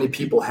so many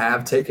people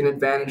have taken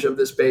advantage of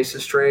this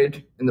basis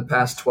trade in the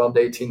past 12 to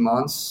 18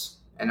 months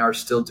and are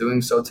still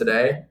doing so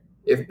today,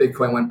 if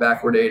Bitcoin went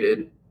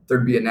backwardated,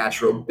 there'd be a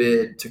natural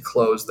bid to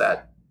close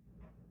that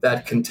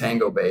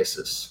contango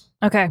basis.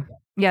 Okay.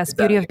 Yes,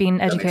 beauty of being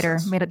an educator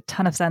made a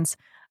ton of sense.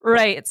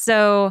 Right.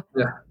 So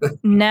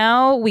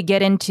now we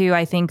get into,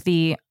 I think,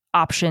 the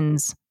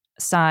options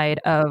side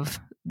of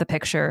the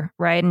picture,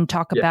 right? And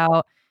talk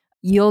about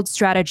yield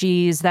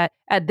strategies that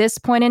at this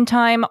point in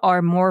time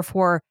are more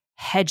for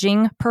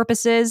hedging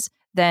purposes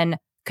than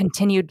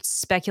continued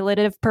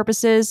speculative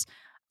purposes.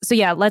 So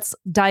let's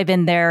dive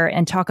in there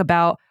and talk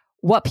about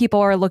what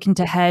people are looking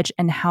to hedge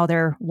and how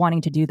they're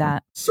wanting to do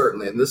that.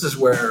 Certainly. And this is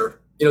where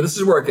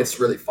it gets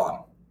really fun.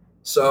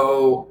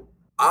 So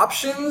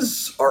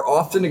options are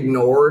often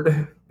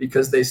ignored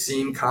because they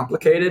seem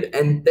complicated,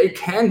 and they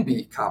can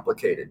be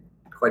complicated,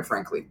 quite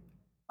frankly.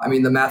 I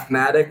mean, the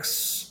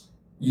mathematics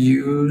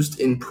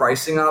used in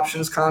pricing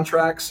options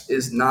contracts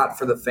is not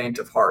for the faint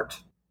of heart.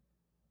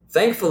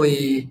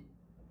 Thankfully,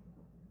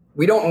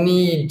 we don't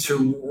need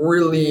to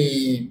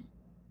really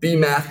be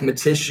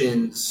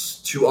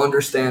mathematicians to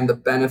understand the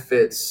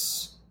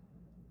benefits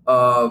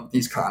of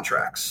these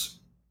contracts.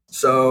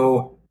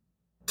 So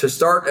to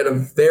start at a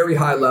very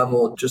high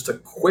level, just a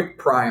quick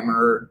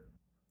primer,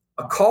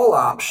 a call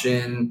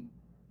option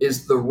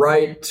is the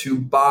right to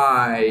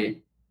buy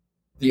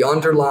the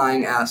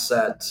underlying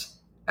asset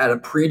at a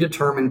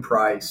predetermined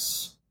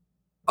price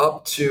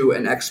up to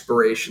an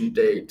expiration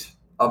date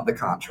of the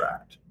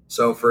contract.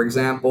 So for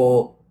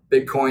example,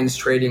 Bitcoin's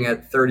trading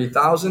at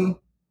 30,000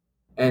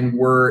 and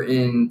we're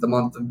in the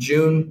month of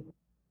June.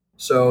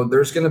 So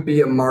there's going to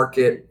be a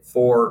market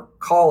for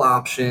call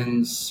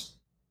options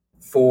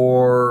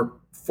for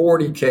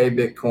 40K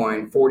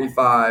Bitcoin,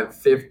 45,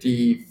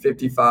 50,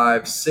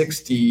 55,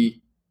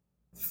 60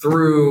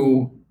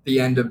 through the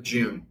end of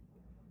June.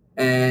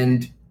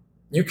 And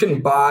you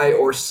can buy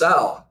or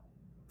sell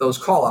those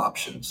call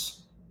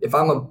options. If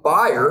I'm a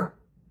buyer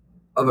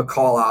of a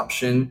call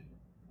option,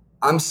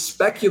 I'm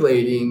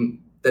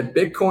speculating that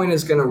Bitcoin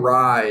is going to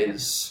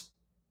rise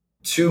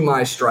to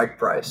my strike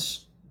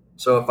price.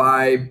 So if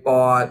I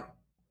bought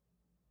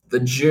the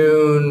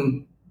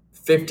June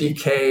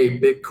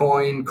 50K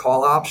Bitcoin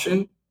call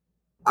option,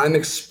 I'm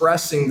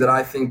expressing that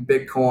I think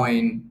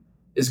Bitcoin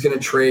is going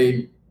to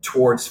trade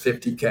towards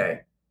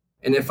 50K.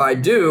 And if I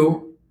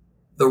do,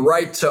 the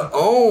right to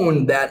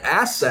own that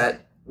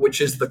asset,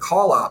 which is the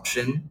call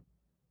option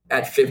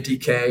at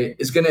 50K,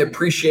 is going to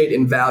appreciate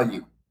in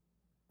value.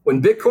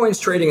 When Bitcoin's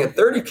trading at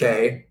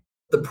 30K,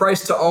 the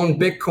price to own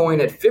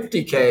Bitcoin at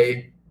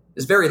 50K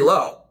is very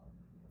low.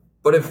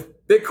 But if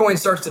Bitcoin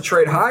starts to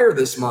trade higher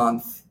this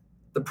month,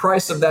 the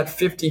price of that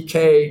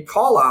 50K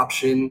call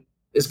option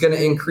is going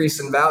to increase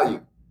in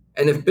value.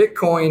 And if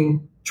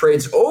Bitcoin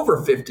trades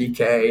over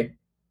 50K,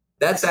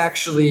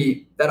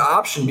 that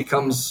option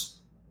becomes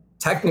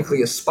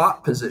technically a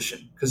spot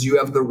position because you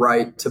have the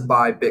right to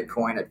buy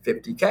Bitcoin at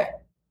 50K.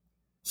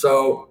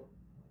 So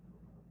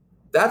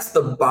that's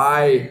the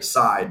buy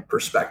side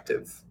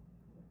perspective.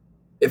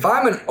 If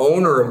I'm an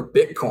owner of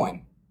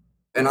Bitcoin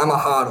and I'm a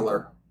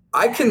hodler,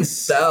 I can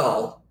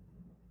sell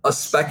a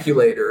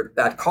speculator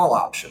that call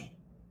option.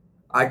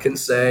 I can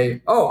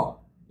say, oh,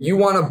 you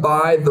want to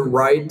buy the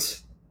right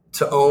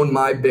to own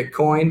my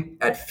Bitcoin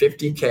at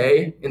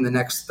 50K in the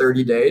next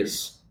 30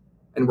 days,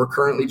 and we're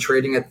currently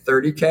trading at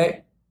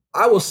 30K.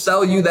 I will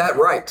sell you that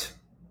right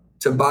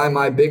to buy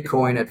my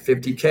Bitcoin at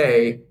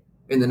 50K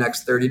in the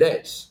next 30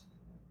 days.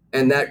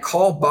 And that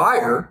call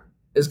buyer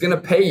is going to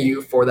pay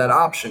you for that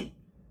option.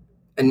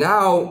 And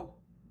now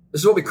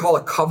this is what we call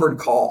a covered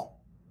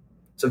call.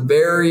 It's a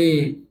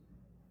very,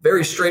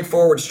 very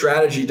straightforward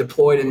strategy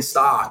deployed in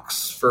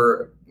stocks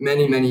for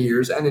many, many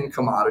years and in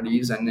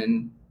commodities and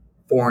in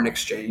foreign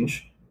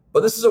exchange.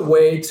 But this is a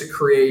way to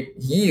create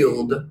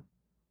yield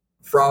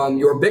from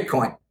your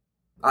Bitcoin.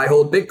 I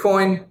hold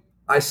Bitcoin.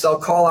 I sell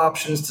call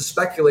options to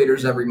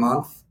speculators every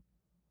month,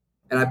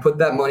 and I put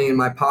that money in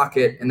my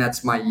pocket, and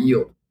that's my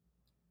yield.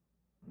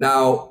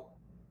 Now,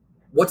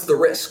 what's the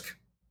risk?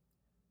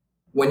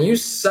 When you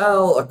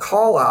sell a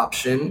call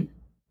option,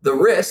 the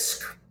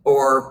risk,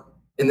 or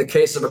in the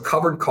case of a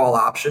covered call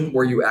option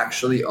where you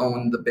actually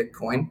own the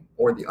Bitcoin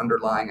or the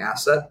underlying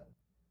asset,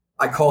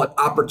 I call it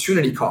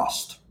opportunity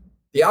cost.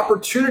 The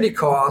opportunity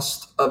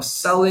cost of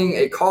selling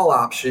a call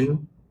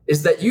option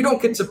is that you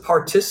don't get to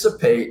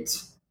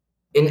participate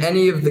in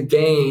any of the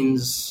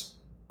gains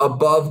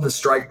above the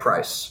strike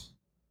price.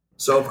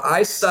 So if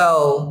I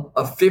sell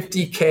a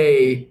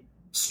 50K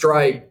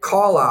strike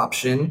call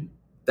option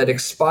that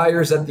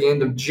expires at the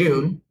end of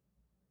June,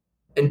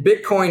 and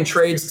Bitcoin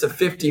trades to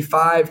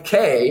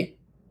 55K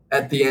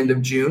at the end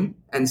of June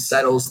and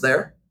settles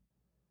there,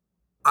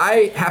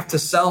 I have to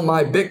sell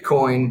my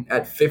Bitcoin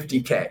at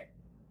 50K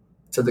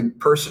to the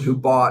person who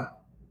bought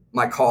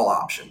my call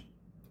option.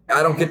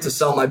 I don't get to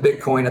sell my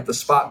Bitcoin at the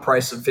spot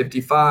price of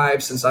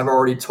 55 since I've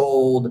already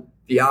told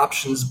the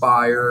options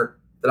buyer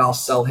that I'll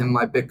sell him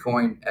my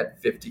Bitcoin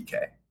at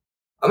 50K.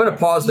 I'm going to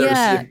pause there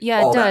to see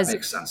if all that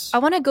makes sense. I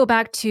want to go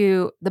back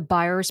to the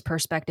buyer's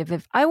perspective.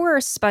 If I were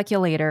a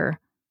speculator,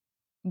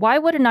 why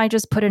wouldn't I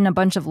just put in a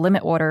bunch of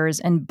limit orders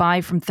and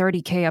buy from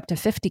 30K up to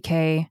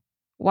 50K?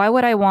 Why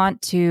would I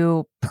want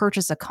to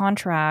purchase a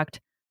contract,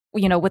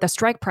 with a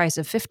strike price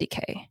of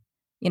 50K?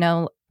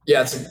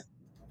 Yeah, it's a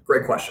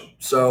great question.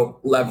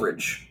 So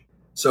leverage.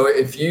 So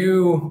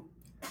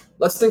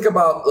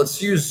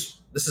let's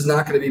use, this is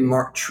not going to be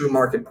true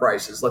market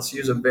prices. Let's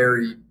use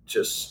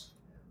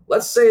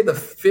let's say the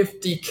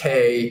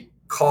 50K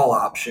call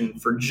option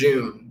for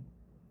June.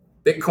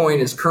 Bitcoin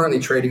is currently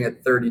trading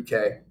at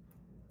 30K.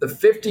 The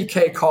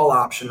 50K call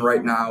option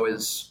right now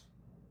is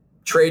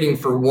trading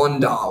for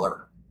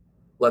 $1,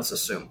 let's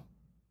assume.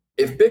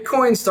 If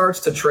Bitcoin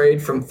starts to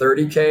trade from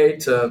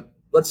 30K to,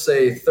 let's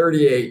say,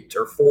 38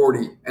 or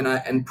 40,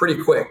 and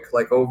pretty quick,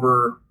 like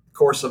over the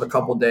course of a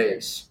couple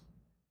days,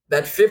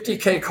 that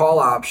 50K call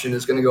option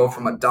is going to go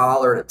from $1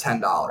 to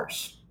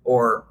 $10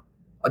 or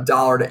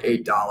 $1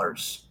 to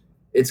 $8.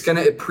 It's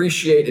going to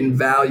appreciate in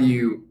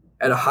value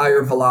at a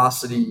higher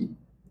velocity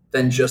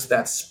than just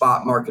that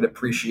spot market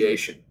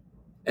appreciation.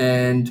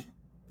 And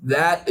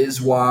that is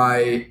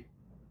why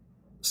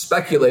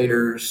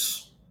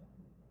speculators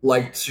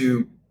like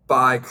to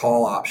buy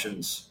call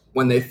options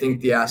when they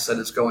think the asset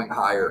is going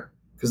higher,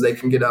 because they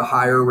can get a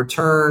higher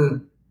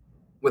return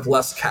with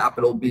less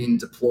capital being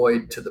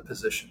deployed to the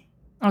position.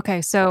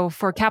 Okay, so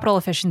for capital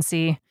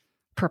efficiency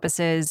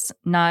purposes,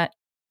 not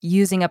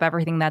using up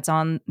everything that's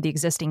on the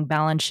existing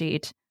balance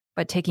sheet,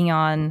 but taking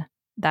on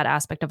that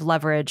aspect of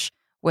leverage,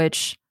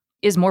 which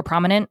is more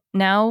prominent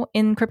now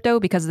in crypto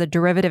because the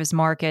derivatives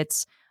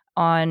markets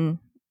on,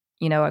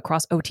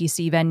 across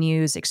OTC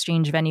venues,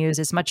 exchange venues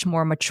is much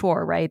more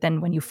mature, right, than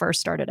when you first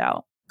started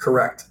out.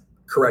 Correct.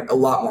 A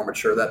lot more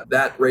mature.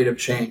 That rate of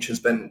change has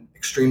been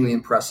extremely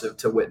impressive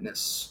to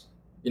witness,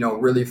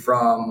 really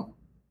from,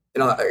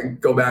 I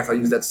go back, I'll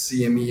use that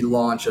CME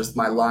launch as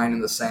my line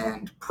in the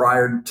sand.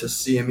 Prior to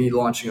CME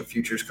launching a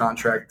futures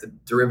contract, the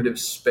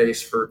derivatives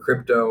space for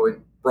crypto,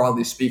 and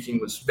broadly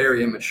speaking, was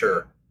very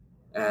immature.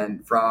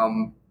 And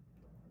from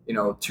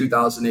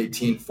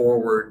 2018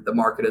 forward, the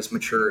market has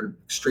matured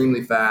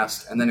extremely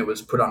fast. And then it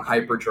was put on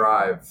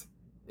hyperdrive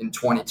in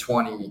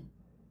 2020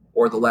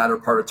 or the latter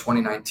part of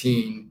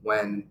 2019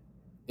 when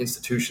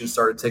institutions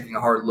started taking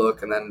a hard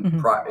look. And then,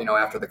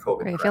 after the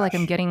COVID crash. I feel like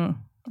I'm getting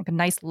like a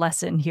nice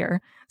lesson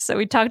here. So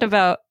we talked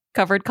about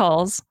covered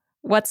calls.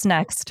 What's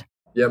next?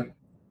 Yep.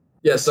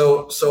 Yeah.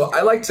 So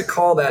I like to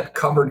call that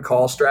covered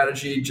call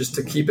strategy, just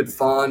to keep it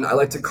fun. I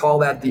like to call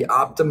that the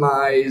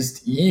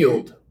optimized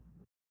yield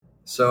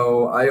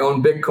So I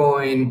own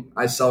Bitcoin,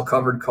 I sell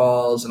covered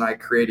calls, and I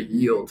create a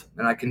yield.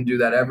 And I can do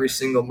that every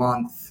single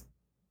month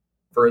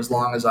for as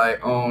long as I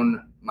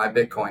own my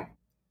Bitcoin.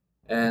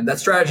 And that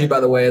strategy, by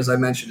the way, as I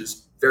mentioned,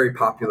 is very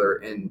popular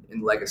in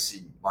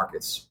legacy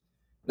markets.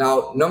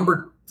 Now,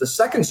 the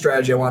second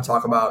strategy I want to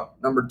talk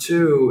about, number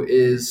two,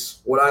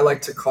 is what I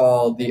like to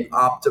call the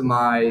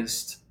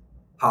optimized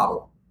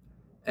HODL.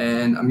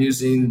 And I'm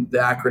using the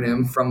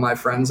acronym from my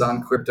friends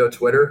on crypto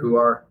Twitter who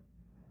are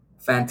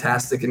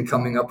fantastic in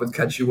coming up with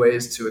catchy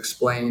ways to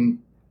explain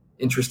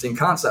interesting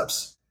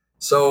concepts.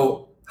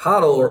 So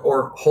HODL,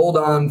 or hold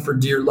on for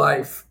dear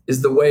life,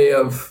 is the way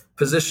of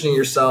positioning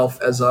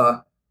yourself as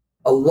a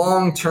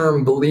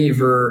long-term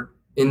believer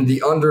in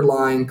the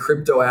underlying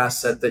crypto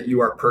asset that you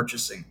are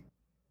purchasing.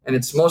 And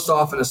it's most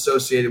often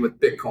associated with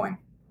Bitcoin.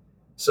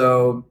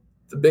 So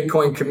the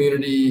Bitcoin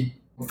community,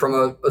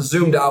 from a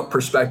zoomed out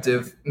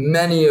perspective,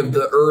 many of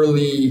the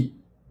early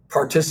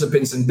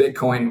participants in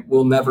Bitcoin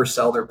will never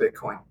sell their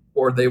Bitcoin,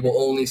 or they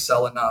will only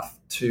sell enough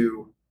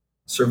to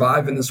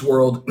survive in this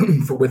world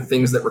with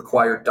things that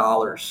require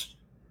dollars.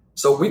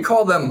 So we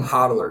call them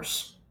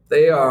hodlers.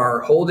 They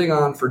are holding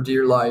on for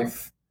dear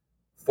life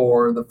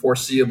for the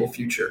foreseeable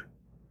future.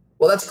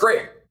 Well, that's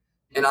great.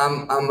 And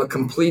I'm a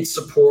complete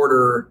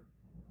supporter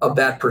of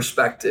that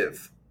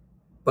perspective.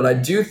 But I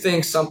do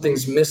think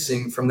something's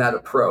missing from that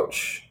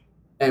approach.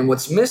 And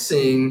what's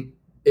missing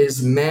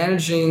is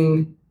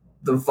managing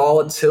the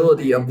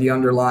volatility of the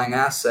underlying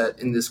asset,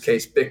 in this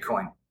case,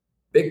 Bitcoin.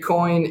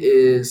 Bitcoin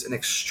is an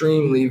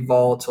extremely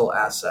volatile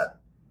asset.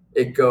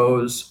 It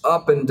goes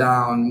up and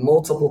down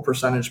multiple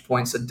percentage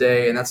points a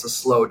day, and that's a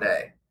slow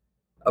day.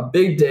 A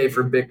big day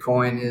for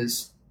Bitcoin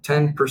is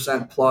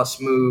 10%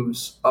 plus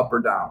moves up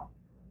or down.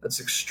 That's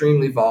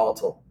extremely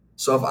volatile.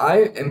 So if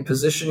I am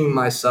positioning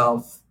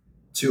myself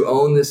to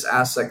own this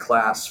asset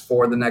class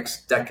for the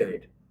next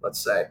decade,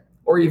 let's say,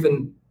 or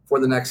even for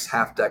the next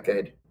half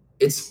decade,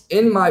 it's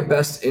in my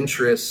best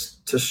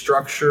interest to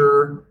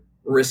structure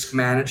risk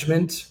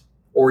management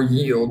or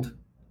yield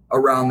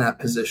around that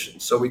position.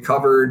 So we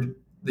covered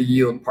the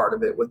yield part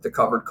of it with the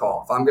covered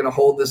call. If I'm going to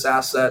hold this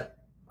asset,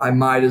 I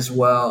might as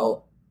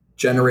well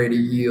generate a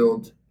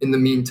yield in the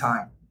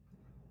meantime.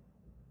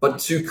 But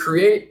to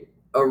create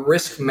a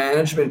risk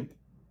management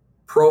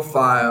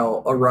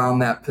profile around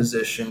that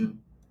position,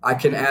 I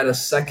can add a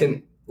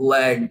second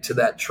leg to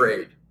that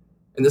trade.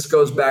 And this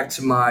goes back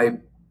to my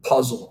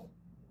puzzle,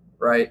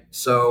 right?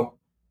 So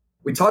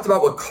we talked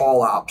about what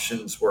call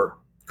options were.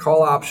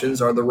 Call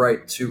options are the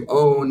right to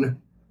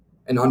own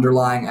an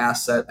underlying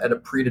asset at a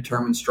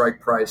predetermined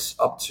strike price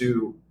up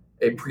to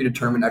a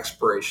predetermined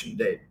expiration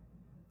date.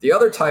 The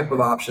other type of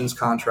options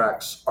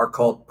contracts are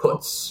called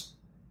puts.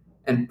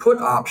 And put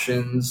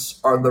options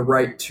are the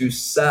right to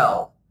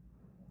sell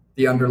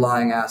the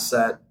underlying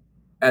asset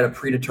at a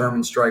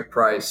predetermined strike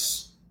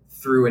price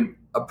through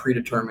a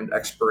predetermined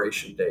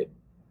expiration date.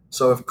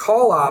 So if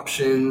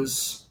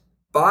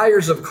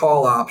buyers of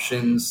call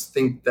options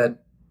think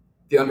that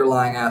the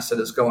underlying asset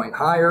is going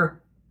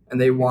higher and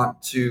they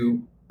want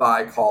to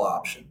buy call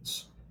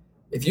options.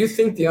 If you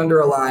think the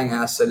underlying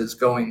asset is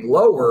going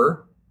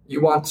lower, you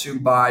want to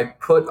buy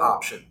put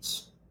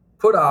options.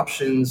 Put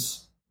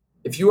options,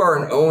 if you are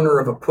an owner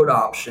of a put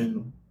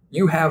option,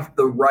 you have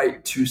the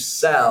right to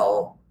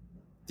sell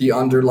the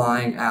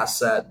underlying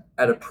asset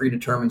at a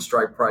predetermined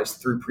strike price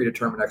through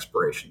predetermined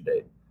expiration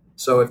date.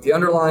 So if the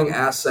underlying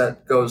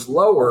asset goes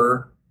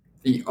lower,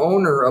 the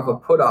owner of a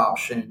put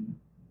option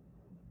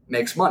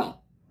makes money.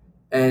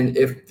 And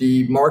if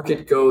the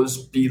market goes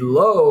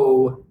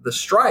below the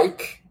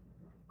strike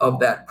of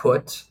that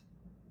put,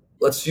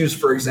 let's use,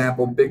 for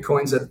example,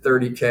 Bitcoin's at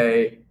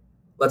 30K.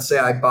 Let's say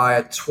I buy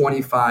a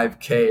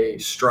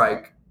 25K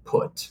strike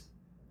put.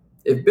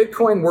 If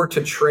Bitcoin were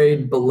to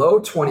trade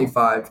below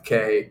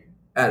 25K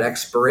at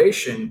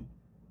expiration,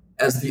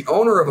 as the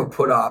owner of a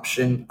put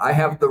option, I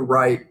have the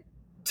right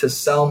to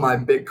sell my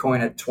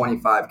Bitcoin at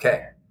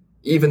 25K,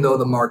 even though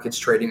the market's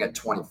trading at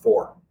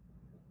 24.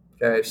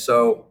 Okay,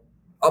 so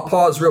I'll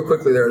pause real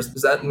quickly there. Is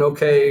that an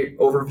okay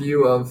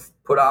overview of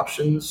put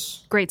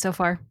options? Great so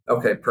far.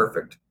 Okay,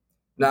 perfect.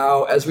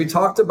 Now, as we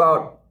talked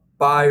about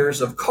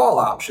buyers of call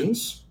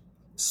options,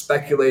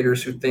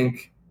 speculators who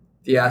think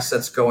the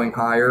asset's going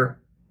higher,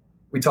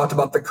 we talked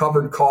about the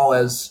covered call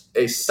as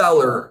a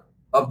seller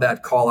of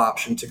that call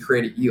option to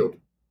create a yield.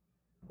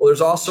 Well,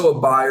 there's also a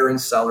buyer and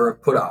seller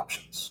of put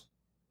options.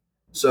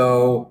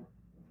 So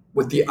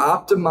with the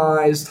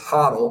optimized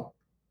HODL,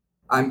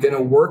 I'm going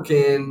to work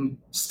in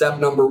step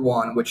number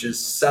one, which is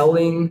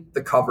selling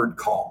the covered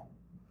call.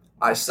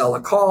 I sell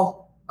a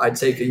call, I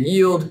take a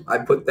yield, I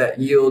put that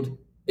yield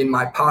in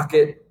my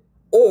pocket,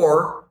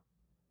 or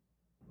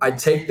I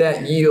take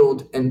that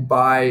yield and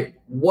buy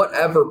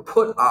whatever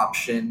put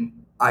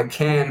option I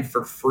can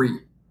for free.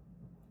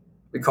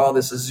 We call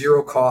this a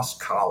zero cost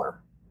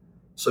collar.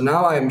 So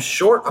now I am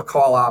short a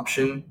call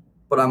option,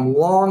 but I'm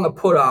long a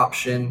put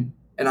option,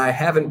 and I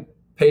haven't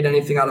paid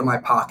anything out of my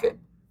pocket.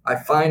 I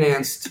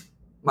financed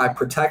my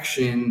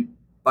protection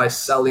by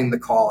selling the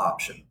call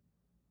option.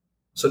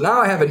 So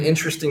now I have an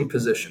interesting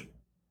position.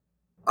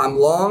 I'm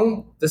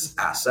long this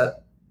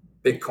asset,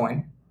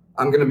 Bitcoin.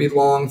 I'm going to be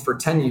long for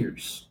 10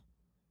 years.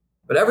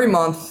 But every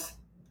month,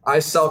 I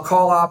sell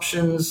call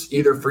options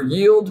either for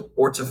yield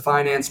or to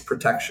finance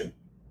protection.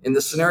 In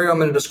the scenario I'm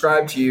going to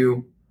describe to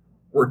you,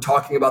 we're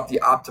talking about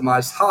the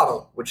optimized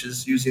HODL, which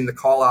is using the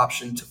call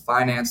option to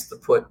finance the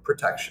put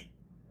protection.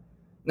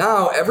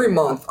 Now, every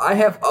month, I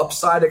have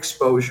upside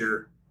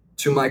exposure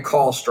to my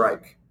call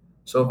strike.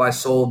 So if I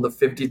sold the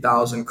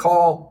 50,000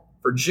 call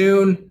for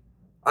June,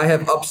 I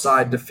have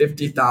upside to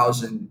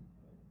 50,000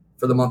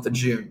 for the month of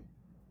June.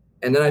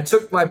 And then I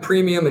took my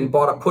premium and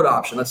bought a put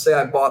option. Let's say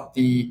I bought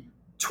the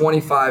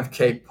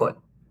 25K put.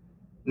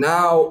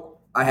 Now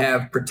I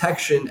have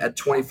protection at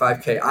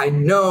 25K. I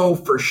know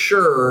for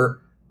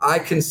sure I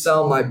can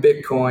sell my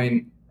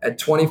Bitcoin at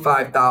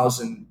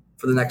 25,000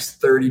 for the next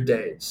 30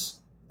 days.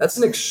 That's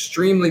an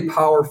extremely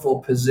powerful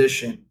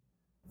position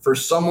for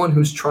someone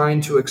who's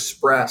trying to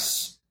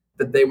express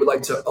that they would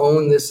like to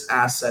own this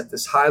asset,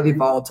 this highly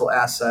volatile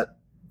asset,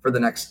 for the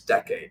next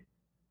decade.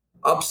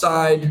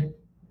 Upside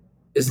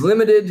is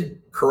limited,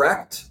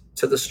 correct,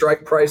 to the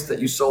strike price that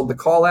you sold the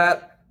call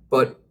at,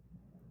 but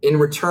in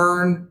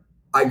return,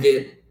 I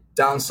get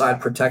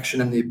downside protection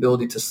and the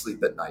ability to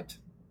sleep at night.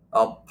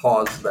 I'll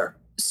pause there.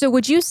 So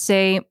would you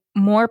say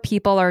more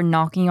people are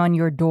knocking on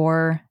your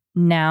door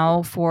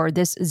now for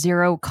this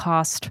zero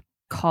cost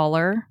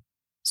collar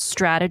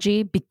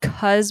strategy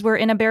because we're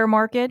in a bear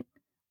market,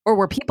 or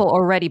were people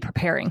already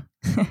preparing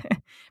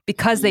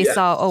because they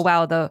saw, oh,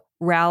 wow, the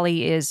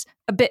rally is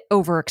a bit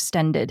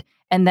overextended.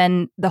 And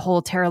then the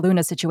whole Terra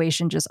Luna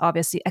situation just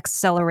obviously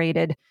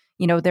accelerated,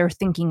 their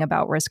thinking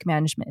about risk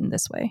management in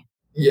this way.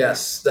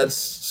 Yes,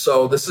 this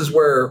is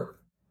where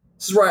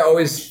I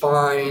always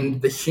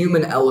find the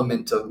human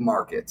element of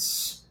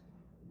markets.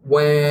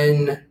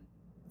 When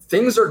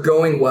things are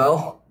going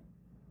well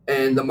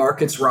and the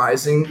market's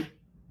rising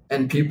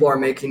and people are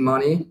making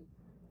money,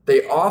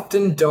 they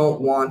often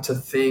don't want to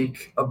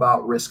think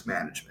about risk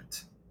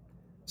management.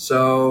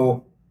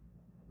 So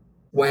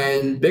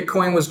when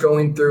Bitcoin was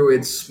going through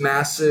its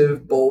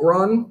massive bull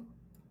run,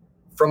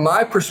 from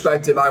my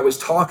perspective, I was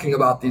talking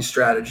about these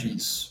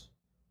strategies.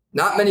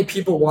 Not many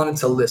people wanted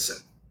to listen.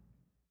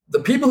 The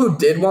people who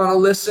did want to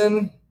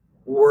listen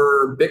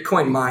were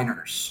Bitcoin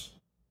miners.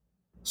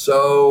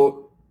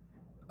 So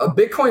a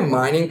Bitcoin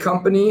mining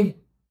company,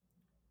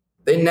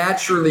 they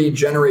naturally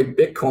generate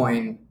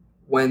Bitcoin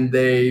when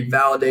they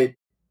validate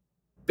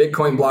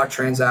Bitcoin block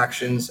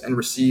transactions and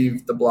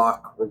receive the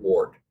block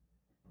reward.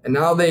 And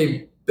now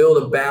they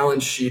build a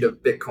balance sheet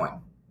of Bitcoin.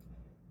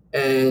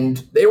 And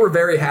they were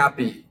very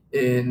happy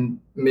in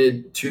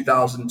mid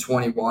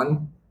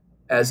 2021,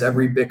 as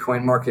every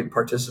Bitcoin market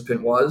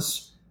participant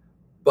was.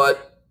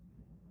 But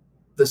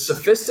the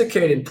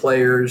sophisticated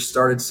players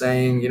started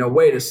saying,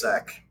 wait a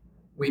sec.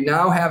 We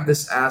now have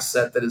this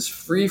asset that is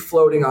free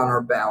floating on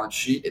our balance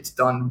sheet. It's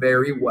done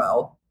very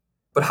well.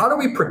 But how do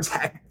we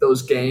protect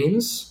those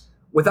gains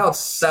without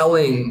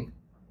selling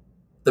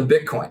the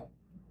Bitcoin?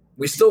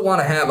 We still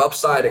want to have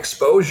upside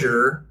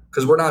exposure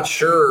because we're not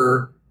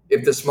sure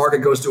if this market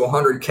goes to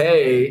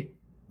 100K.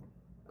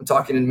 I'm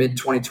talking in mid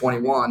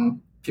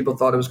 2021. People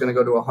thought it was going to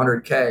go to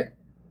 100K.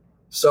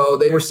 So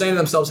they were saying to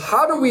themselves,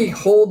 how do we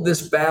hold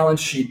this balance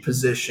sheet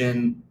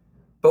position,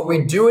 but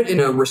we do it in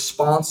a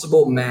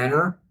responsible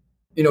manner,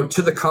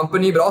 to the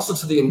company, but also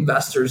to the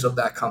investors of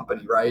that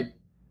company, right?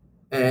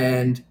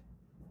 And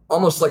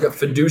almost like a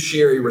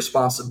fiduciary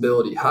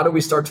responsibility. How do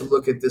we start to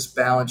look at this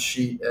balance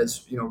sheet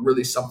as,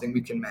 really something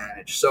we can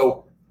manage?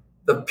 So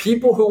the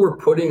people who were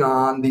putting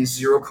on these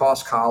zero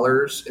cost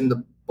collars in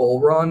the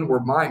bull run were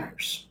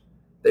miners.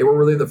 They were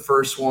really the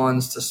first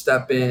ones to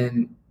step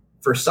in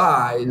for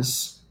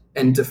size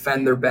and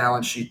defend their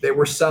balance sheet. They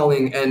were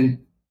selling, and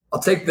I'll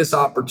take this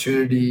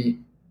opportunity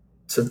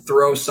to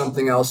throw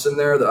something else in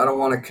there that I don't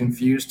want to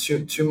confuse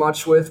too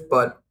much with,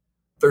 but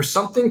there's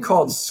something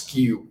called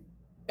skew.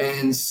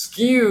 And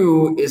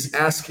skew is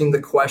asking the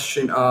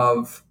question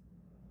of,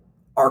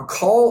 are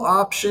call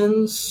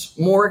options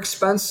more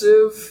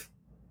expensive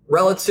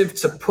relative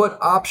to put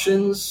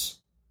options,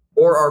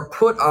 or are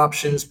put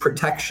options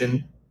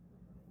protection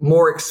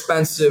more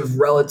expensive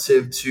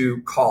relative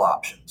to call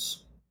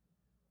options?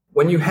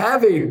 When you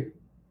have a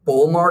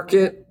bull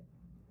market,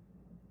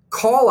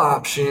 call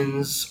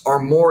options are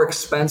more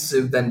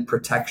expensive than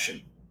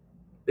protection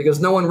because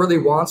no one really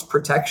wants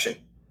protection.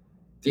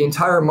 The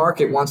entire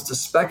market wants to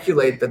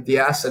speculate that the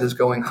asset is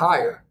going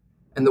higher.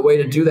 And the way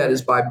to do that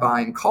is by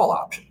buying call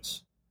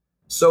options.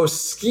 So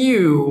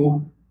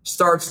skew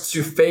starts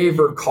to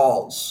favor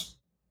calls.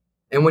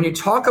 And when you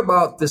talk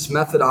about this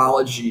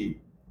methodology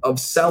of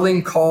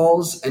selling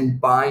calls and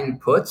buying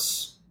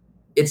puts,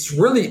 it's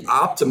really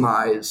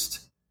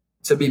optimized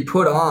to be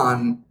put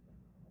on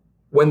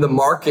when the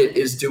market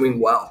is doing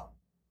well.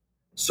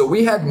 So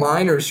we had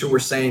miners who were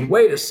saying,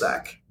 wait a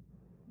sec,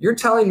 you're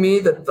telling me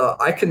that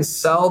I can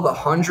sell the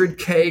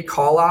 100K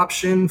call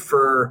option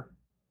for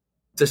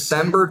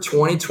December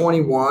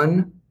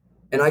 2021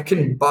 and I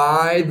can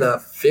buy the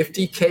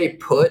 50K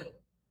put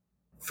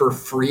for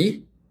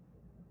free?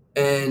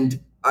 And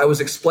I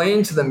was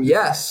explaining to them,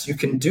 yes, you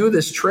can do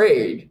this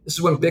trade. This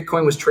is when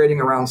Bitcoin was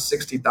trading around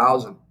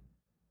 60,000.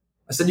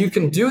 I said, you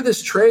can do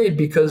this trade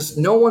because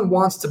no one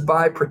wants to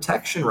buy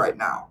protection right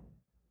now.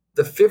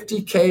 The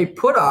 50K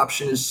put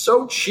option is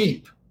so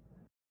cheap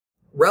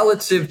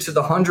relative to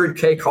the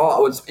 100K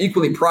call. It's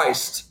equally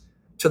priced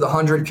to the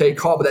 100K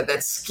call, but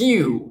that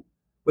skew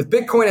with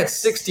Bitcoin at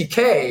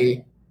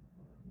 60K,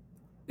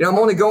 I'm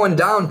only going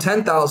down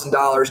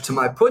 $10,000 to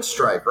my put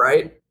strike,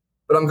 right?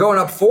 But I'm going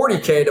up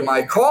 40K to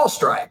my call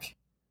strike.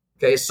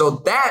 Okay, so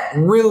that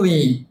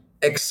really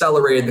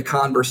accelerated the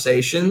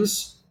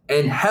conversations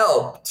and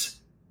helped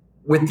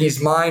with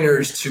these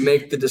miners to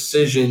make the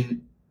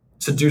decision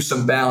to do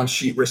some balance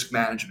sheet risk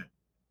management.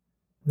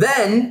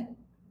 Then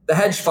the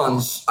hedge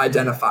funds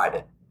identified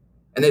it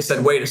and they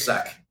said, wait a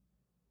sec.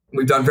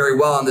 We've done very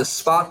well on this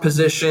spot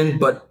position,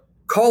 but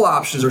call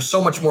options are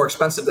so much more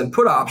expensive than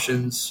put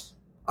options.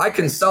 I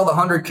can sell the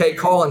 100K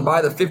call and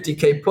buy the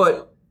 50K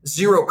put,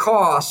 zero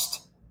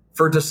cost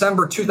for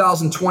December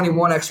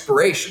 2021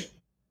 expiration.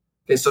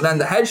 Okay, so then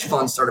the hedge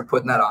funds started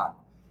putting that on.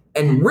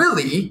 And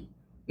really,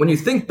 when you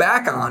think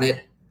back on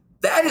it,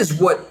 that is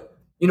what,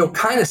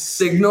 kind of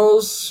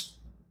signals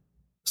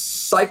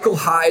cycle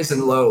highs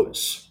and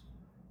lows.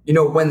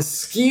 When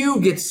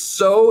skew gets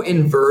so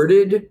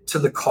inverted to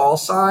the call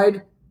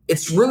side,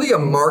 it's really a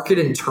market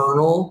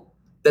internal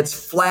that's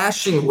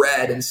flashing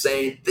red and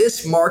saying,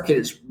 this market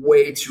is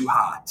way too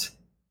hot.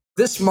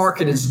 This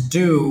market is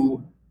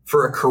due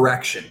for a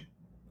correction.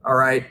 All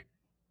right.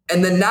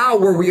 And then now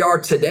where we are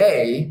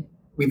today,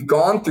 we've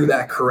gone through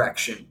that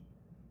correction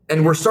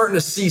and we're starting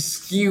to see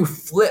skew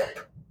flip.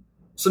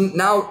 So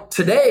now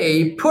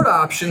today, put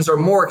options are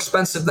more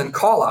expensive than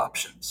call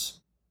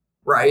options,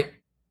 right?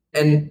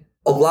 And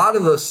a lot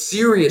of the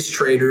serious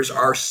traders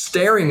are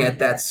staring at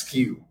that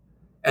skew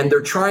and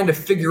they're trying to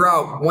figure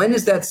out, when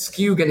is that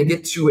skew going to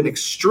get to an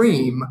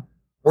extreme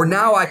where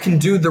now I can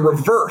do the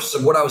reverse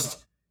of what I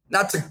was,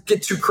 not to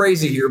get too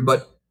crazy here,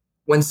 but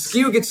when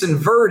skew gets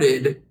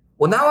inverted,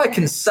 well, now I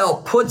can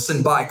sell puts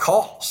and buy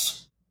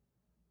calls,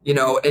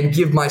 and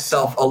give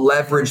myself a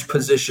leveraged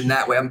position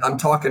that way. I'm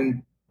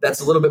talking, that's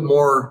a little bit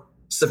more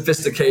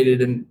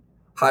sophisticated and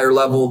higher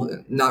level,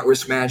 not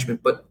risk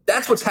management, but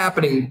that's what's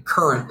happening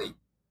currently.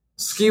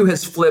 Skew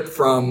has flipped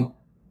from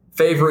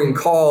favoring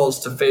calls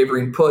to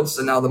favoring puts,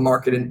 and now the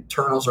market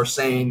internals are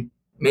saying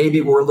maybe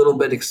we're a little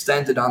bit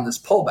extended on this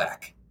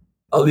pullback.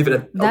 I'll leave it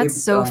at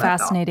that's so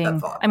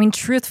fascinating. I mean,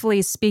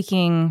 truthfully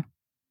speaking,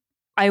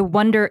 I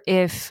wonder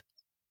if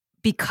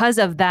because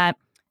of that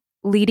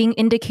leading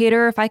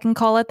indicator, if I can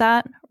call it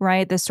that,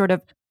 right? This sort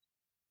of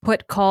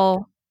put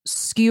call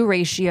skew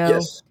ratio,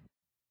 yes.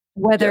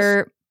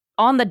 whether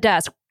on the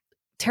desk,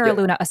 Terra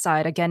Luna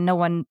aside, again, no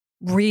one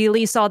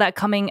really saw that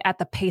coming at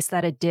the pace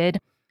that it did.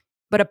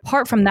 But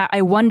apart from that,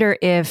 I wonder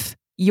if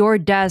your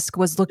desk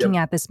was looking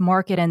at this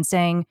market and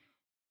saying,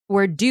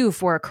 we're due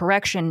for a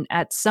correction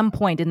at some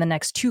point in the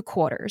next 2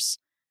 quarters.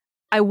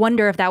 I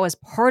wonder if that was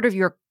part of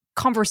your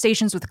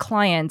conversations with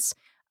clients,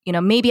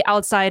 maybe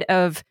outside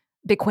of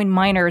Bitcoin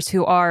miners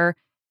who are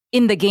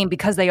in the game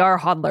because they are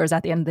hodlers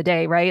at the end of the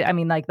day, right? I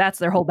mean, that's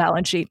their whole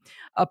balance sheet,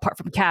 apart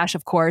from cash,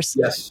 of course.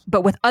 Yes.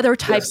 But with other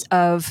types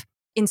of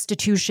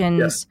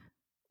institutions,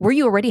 were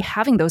you already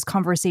having those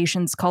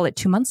conversations, call it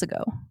 2 months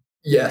ago?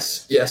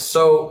 Yes.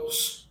 So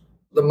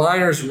the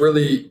miners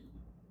really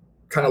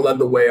kind of led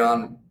the way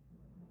on,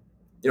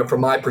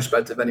 from my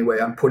perspective anyway,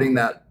 I'm putting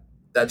that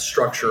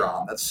structure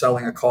on. That's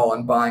selling a call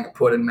and buying a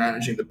put and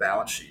managing the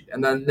balance sheet.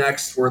 And then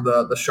next were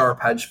the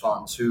sharp hedge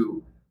funds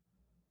who,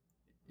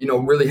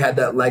 really had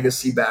that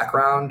legacy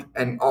background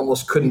and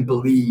almost couldn't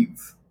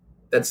believe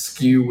that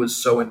skew was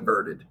so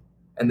inverted.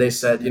 And they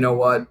said, you know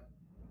what,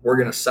 we're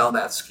going to sell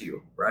that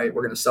skew, right?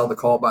 We're going to sell the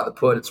call by the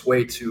put. It's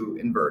way too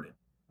inverted.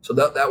 So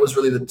that was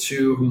really the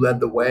two who led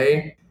the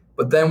way.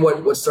 But then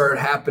what started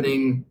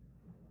happening,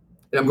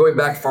 and I'm going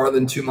back farther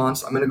than 2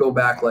 months, I'm going to go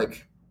back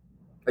like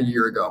a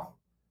year ago.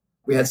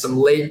 We had some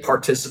late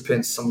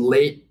participants, some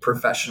late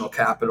professional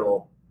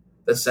capital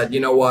that said,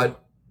 you know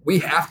what, we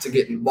have to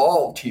get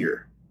involved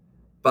here.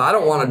 But I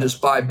don't want to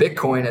just buy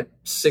Bitcoin at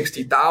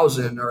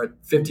 60,000 or at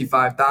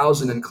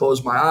 55,000 and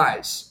close my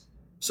eyes.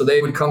 So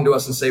they would come to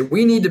us and say,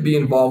 we need to be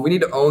involved. We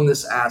need to own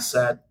this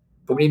asset,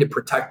 but we need to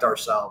protect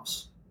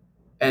ourselves.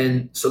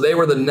 And so they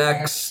were the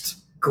next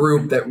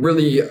group that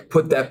really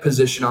put that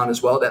position on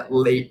as well, that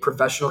late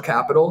professional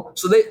capital.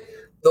 So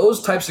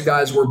those types of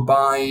guys were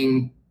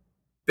buying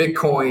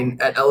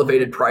Bitcoin at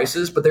elevated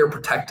prices, but they were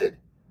protected.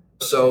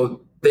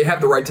 So they have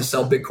the right to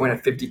sell Bitcoin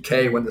at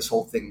 50K when this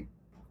whole thing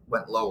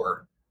went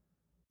lower.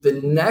 The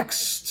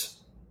next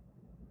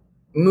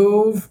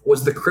move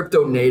was the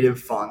crypto native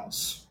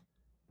funds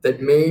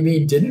that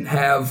maybe didn't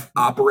have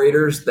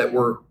operators that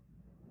were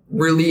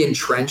really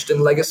entrenched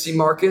in legacy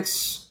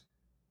markets.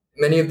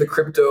 Many of the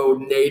crypto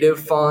native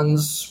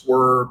funds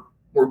were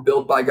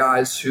built by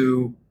guys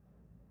who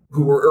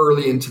were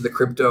early into the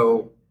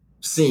crypto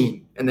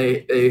scene, and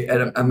they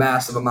had a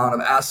massive amount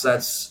of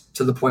assets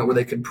to the point where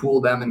they could pool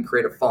them and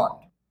create a fund.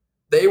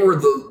 They were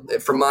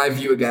from my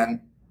view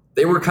again,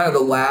 they were kind of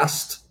the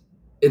last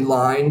in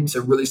line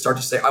to really start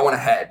to say, I want to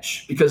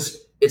hedge,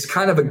 because it's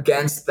kind of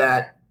against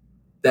that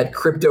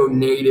crypto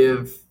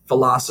native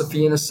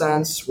philosophy in a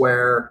sense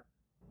where,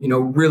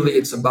 really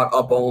it's about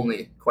up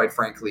only, quite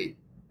frankly.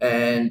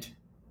 And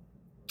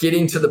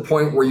getting to the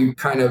point where you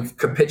kind of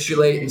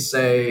capitulate and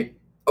say,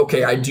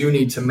 okay, I do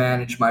need to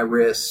manage my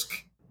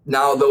risk.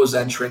 Now those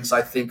entrants,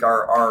 I think,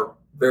 are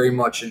very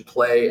much in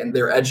play, and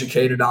they're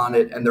educated on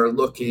it, and they're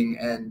looking,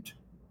 and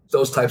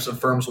those types of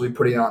firms will be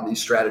putting on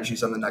these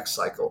strategies on the next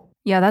cycle.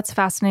 Yeah, that's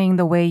fascinating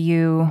the way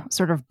you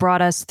sort of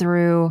brought us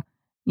through,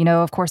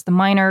 of course, the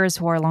miners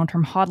who are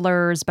long-term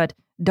hodlers, but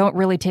don't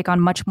really take on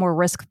much more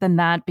risk than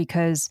that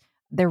because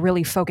they're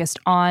really focused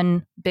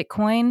on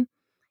Bitcoin.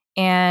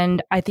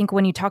 And I think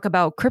when you talk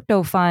about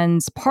crypto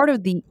funds, part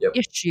of the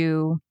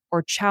issue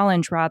or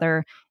challenge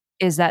rather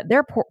is that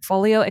their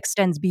portfolio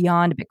extends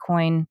beyond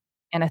Bitcoin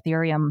and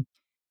Ethereum.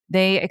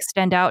 They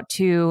extend out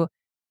to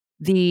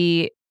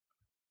the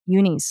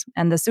unis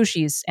and the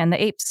sushis and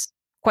the apes,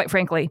 quite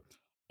frankly.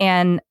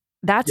 And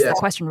that's the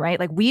question, right?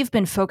 Like we've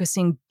been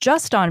focusing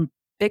just on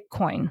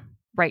Bitcoin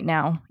right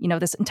now,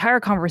 this entire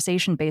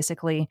conversation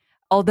basically,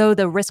 although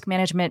the risk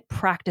management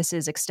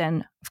practices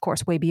extend, of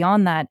course, way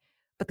beyond that.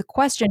 But the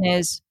question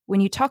is, when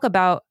you talk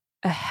about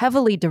a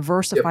heavily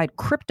diversified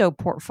crypto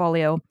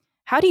portfolio,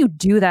 how do you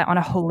do that on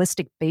a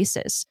holistic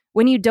basis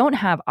when you don't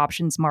have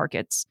options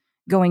markets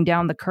going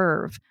down the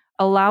curve,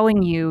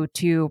 allowing you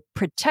to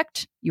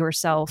protect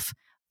yourself,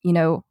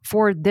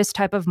 for this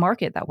type of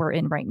market that we're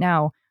in right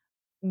now?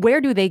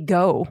 Where do they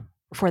go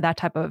for that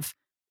type of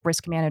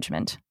risk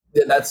management?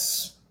 Yeah,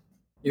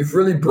 you've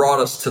really brought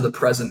us to the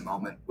present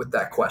moment with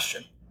that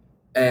question.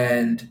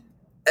 And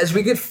as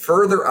we get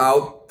further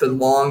out the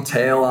long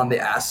tail on the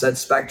asset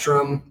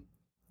spectrum,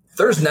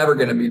 there's never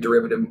going to be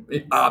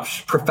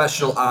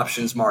professional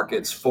options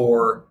markets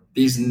for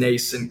these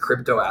nascent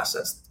crypto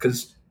assets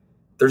because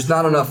there's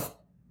not enough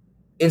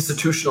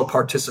institutional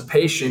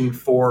participation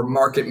for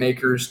market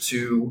makers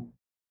to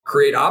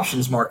create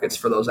options markets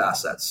for those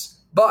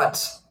assets.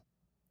 But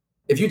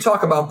if you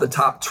talk about the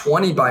top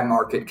 20 by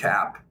market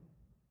cap,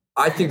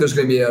 I think there's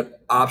going to be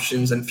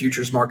options and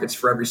futures markets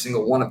for every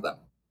single one of them.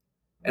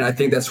 And I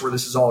think that's where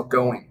this is all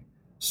going.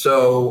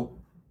 So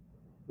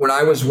when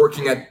I was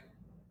working at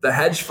the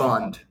hedge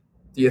fund,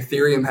 the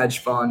Ethereum hedge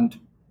fund,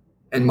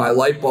 and my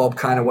light bulb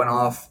kind of went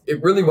off,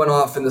 it really went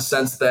off in the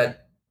sense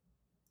that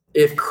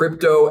if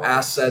crypto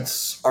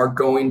assets are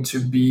going to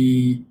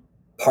be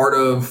part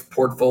of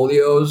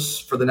portfolios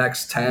for the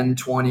next 10,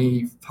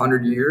 20,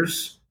 100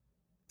 years,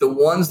 the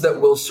ones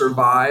that will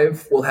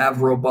survive will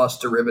have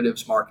robust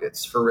derivatives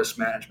markets for risk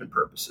management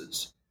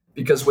purposes.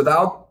 Because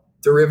without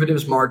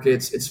derivatives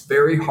markets, it's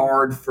very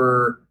hard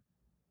for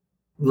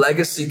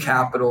legacy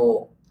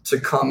capital to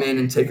come in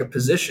and take a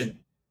position.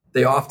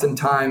 They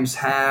oftentimes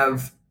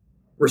have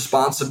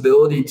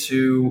responsibility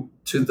to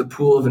the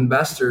pool of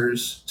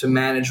investors to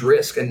manage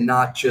risk and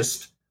not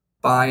just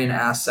buy an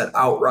asset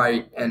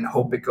outright and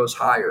hope it goes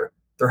higher.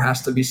 There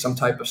has to be some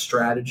type of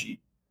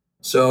strategy.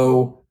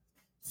 So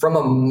from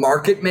a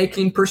market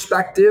making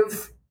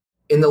perspective,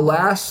 in the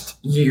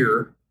last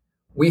year,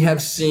 we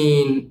have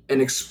seen an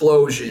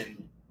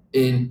explosion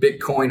in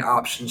Bitcoin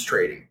options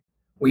trading.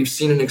 We've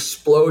seen an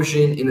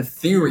explosion in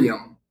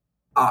Ethereum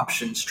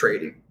options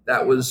trading.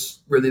 That was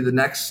really the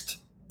next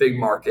big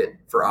market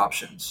for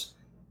options.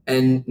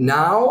 And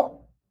now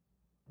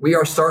we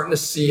are starting to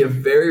see a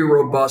very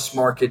robust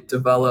market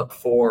develop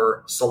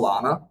for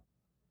Solana,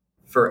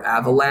 for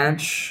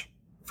Avalanche,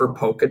 for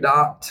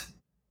Polkadot,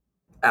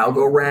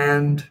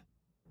 Algorand,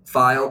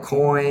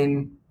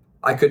 Filecoin.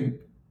 I could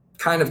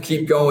kind of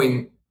keep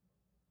going,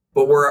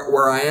 but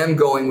where I am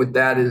going with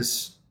that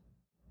is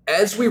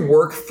as we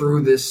work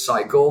through this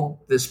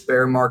cycle, this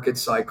bear market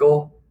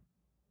cycle,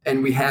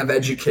 and we have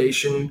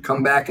education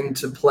come back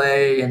into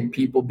play and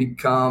people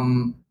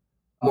become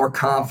more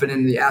confident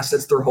in the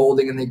assets they're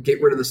holding and they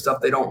get rid of the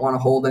stuff they don't want to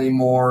hold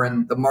anymore,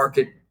 and the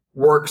market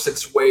works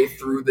its way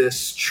through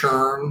this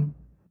churn,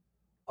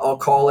 I'll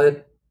call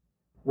it,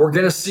 we're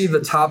going to see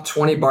the top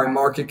 20 by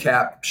market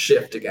cap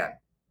shift again.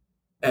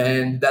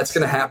 And that's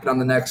going to happen on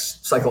the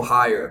next cycle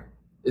higher,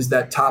 is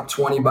that top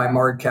 20 by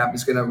market cap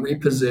is going to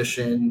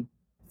reposition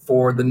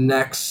for the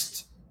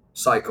next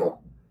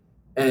cycle.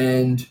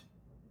 And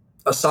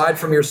aside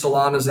from your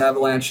Solanas,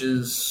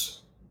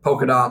 Avalanches,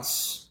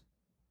 Polkadots,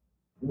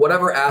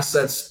 whatever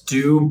assets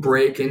do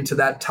break into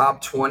that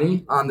top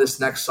 20 on this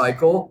next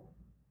cycle,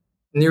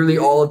 nearly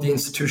all of the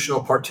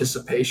institutional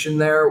participation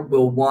there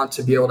will want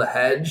to be able to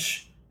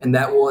hedge, and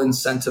that will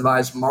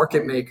incentivize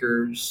market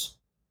makers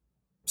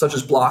such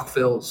as block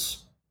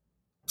fills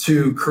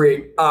to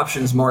create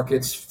options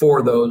markets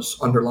for those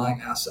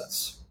underlying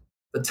assets.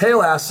 The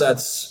tail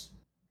assets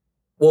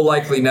will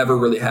likely never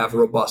really have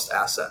robust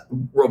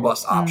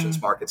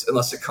options markets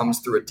unless it comes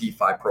through a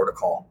DeFi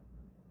protocol.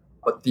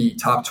 But the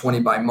top 20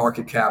 by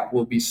market cap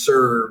will be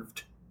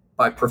served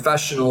by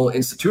professional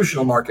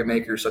institutional market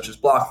makers such as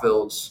block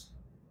fills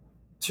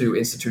to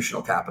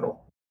institutional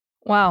capital.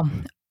 Wow.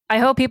 I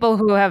hope people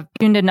who have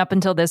tuned in up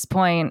until this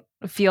point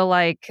feel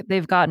like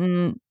they've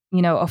gotten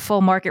a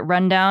full market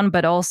rundown,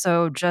 but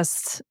also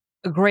just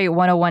a great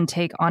 101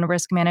 take on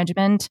risk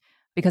management,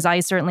 because I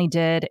certainly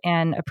did,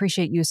 and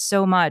appreciate you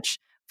so much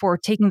for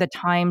taking the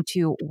time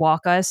to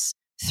walk us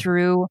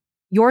through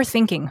your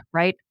thinking,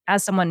 right?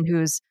 As someone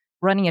who's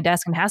running a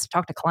desk and has to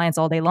talk to clients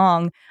all day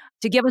long,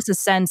 to give us a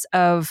sense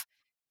of,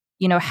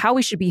 how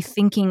we should be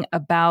thinking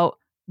about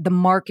the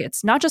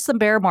markets, not just the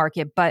bear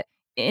market, but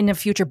in a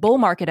future bull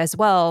market as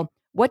well,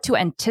 what to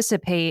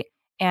anticipate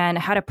and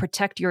how to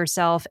protect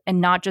yourself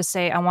and not just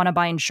say, I want to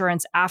buy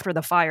insurance after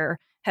the fire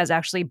has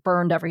actually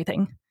burned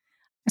everything.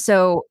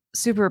 So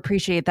super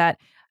appreciate that.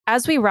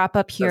 As we wrap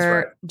up That's here,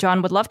 right.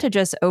 John, would love to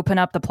just open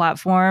up the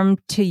platform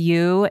to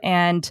you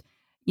and,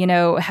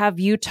 have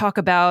you talk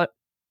about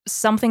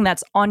something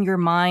that's on your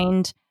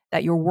mind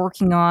that you're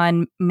working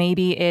on.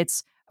 Maybe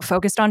it's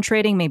focused on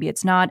trading, maybe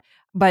it's not,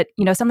 but,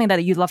 something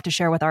that you'd love to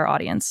share with our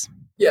audience.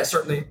 Yeah,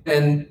 certainly.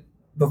 And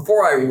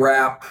before I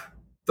wrap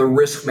the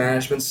risk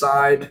management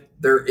side,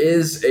 there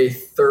is a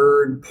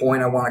third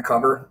point I want to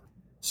cover.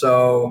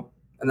 So,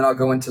 and then I'll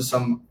go into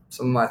some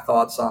of my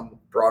thoughts on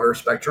broader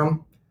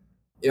spectrum.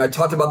 I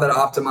talked about that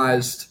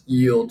optimized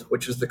yield,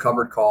 which is the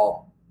covered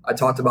call. I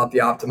talked about the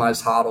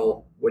optimized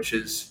HODL, which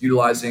is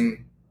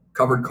utilizing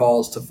covered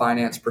calls to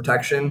finance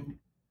protection.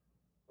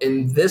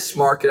 In this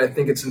market, I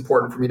think it's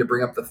important for me to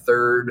bring up the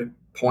third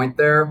point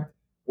there,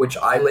 which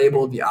I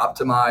labeled the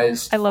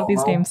optimized I love FOMO.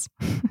 these names.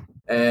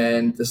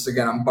 And this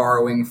again, I'm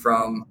borrowing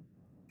from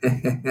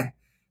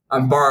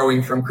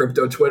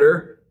crypto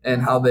Twitter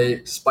and how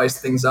they spice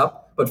things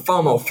up. But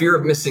FOMO, fear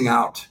of missing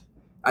out.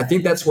 I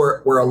think that's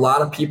where a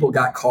lot of people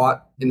got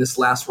caught in this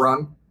last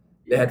run.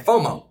 They had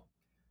FOMO.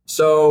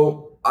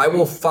 So I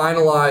will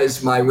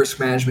finalize my risk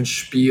management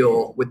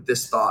spiel with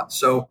this thought.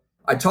 So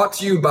I talked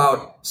to you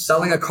about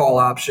selling a call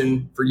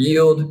option for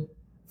yield,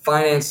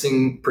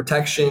 financing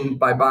protection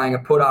by buying a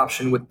put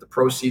option with the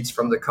proceeds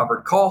from the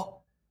covered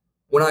call.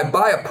 When I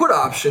buy a put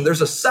option,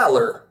 there's a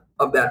seller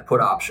of that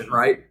put option,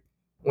 right?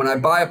 When I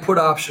buy a put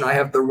option, I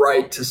have the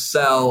right to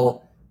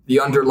sell the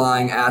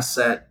underlying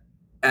asset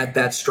at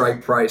that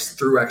strike price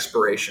through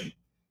expiration.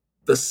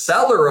 The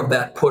seller of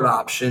that put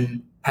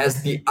option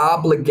has the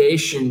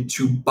obligation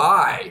to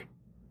buy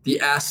the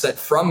asset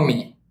from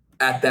me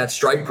at that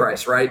strike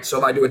price, right? So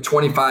if I do a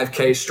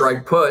 25K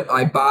strike put,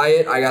 I buy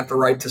it, I got the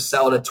right to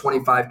sell it at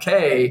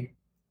 25K.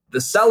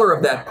 The seller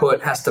of that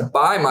put has to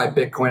buy my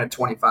Bitcoin at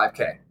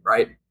 25K,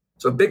 right?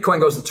 So if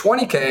Bitcoin goes to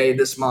 20K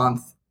this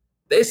month,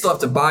 they still have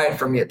to buy it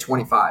from me at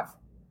 25.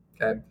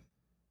 Okay.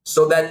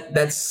 So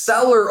that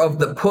seller of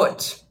the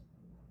put,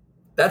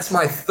 that's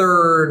my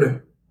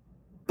third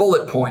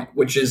bullet point,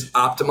 which is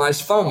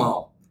optimize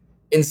FOMO.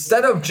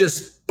 Instead of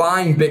just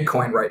buying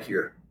Bitcoin right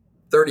here,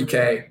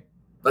 30K,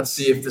 let's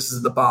see if this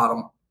is the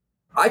bottom,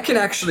 I can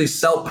actually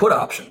sell put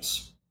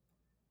options.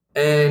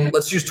 And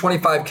let's use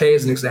 25K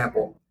as an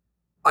example.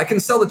 I can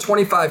sell the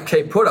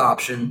 25K put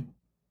option,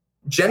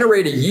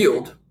 generate a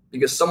yield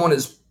because someone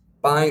is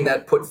buying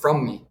that put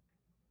from me.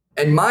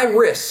 And my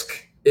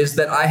risk is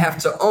that I have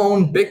to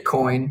own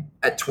Bitcoin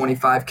at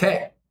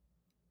 25K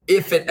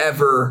if it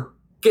ever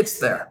gets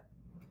there.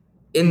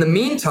 In the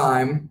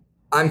meantime,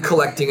 I'm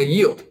collecting a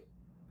yield,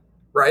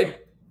 right?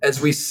 As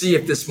we see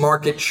if this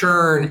market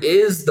churn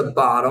is the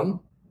bottom,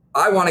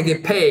 I want to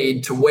get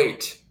paid to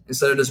wait.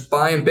 Instead of just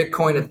buying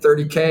Bitcoin at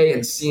 30K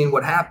and seeing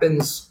what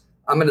happens,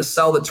 I'm going to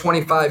sell the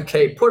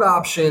 25K put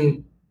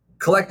option,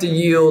 collect a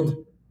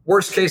yield.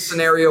 Worst case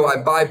scenario, I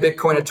buy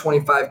Bitcoin at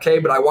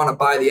 25K, but I want to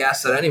buy the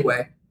asset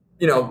anyway.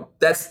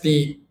 That's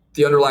the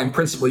underlying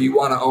principle. You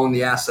want to own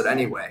the asset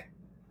anyway.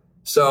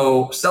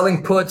 So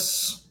selling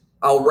puts,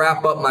 I'll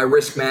wrap up my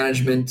risk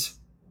management,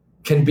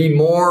 can be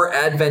more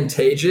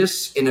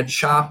advantageous in a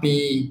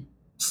choppy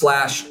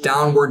 /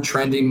 downward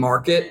trending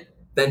market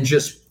than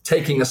just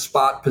taking a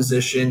spot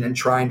position and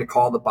trying to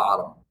call the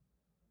bottom.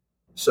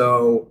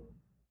 So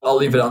I'll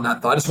leave it on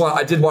that thought.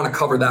 I did want to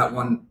cover that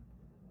one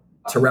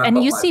to wrap up.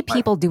 And you see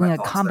people doing a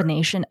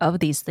combination there of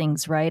these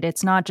things, right?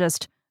 It's not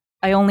just,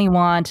 I only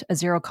want a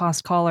zero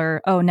cost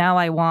caller. Oh, now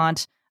I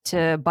want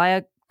to buy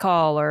a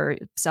call or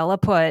sell a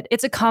put.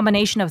 It's a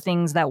combination of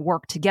things that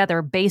work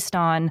together based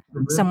on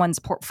someone's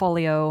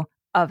portfolio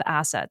of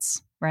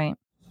assets, right?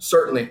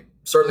 Certainly.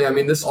 I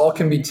mean, this all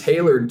can be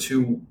tailored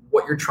to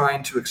what you're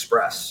trying to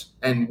express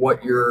and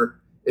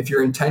if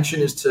your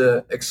intention is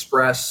to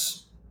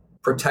express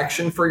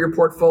protection for your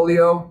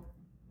portfolio,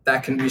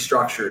 that can be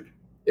structured.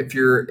 If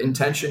your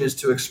intention is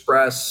to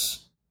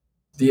express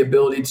the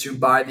ability to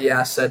buy the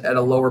asset at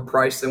a lower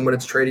price than what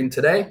it's trading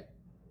today,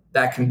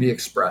 that can be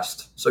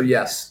expressed. So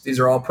yes, these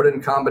are all put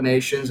in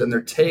combinations and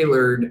they're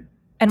tailored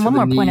and to one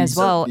the more point as needs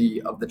well,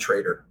 of the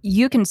trader.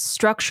 You can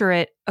structure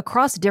it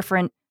across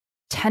different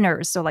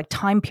tenors, so like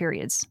time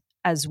periods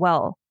as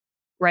well,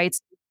 right?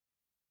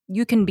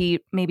 You can be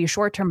maybe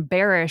short-term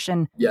bearish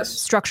and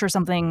structure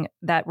something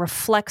that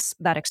reflects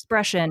that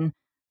expression,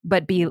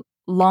 but be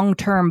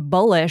long-term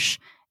bullish.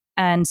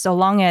 And so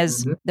long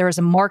as there is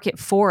a market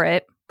for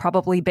it,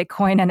 probably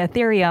Bitcoin and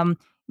Ethereum,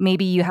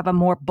 maybe you have a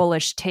more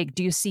bullish take.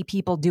 Do you see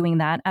people doing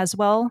that as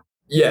well?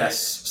 Yes.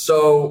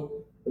 So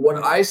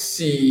what I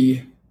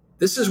see,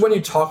 this is when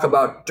you talk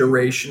about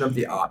duration of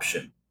the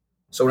option.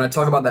 So when I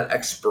talk about that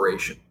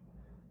expiration,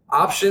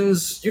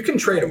 options, you can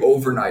trade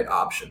overnight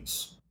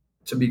options,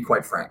 to be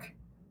quite frank.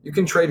 You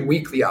can trade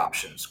weekly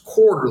options,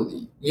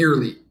 quarterly,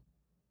 yearly.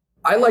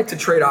 I like to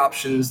trade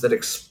options that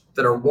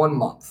are 1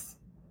 month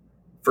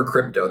for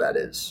crypto, that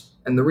is.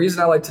 And the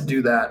reason I like to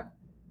do that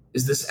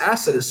is this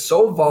asset is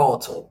so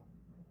volatile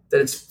that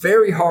it's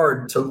very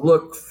hard to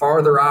look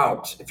farther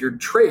out if you're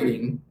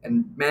trading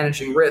and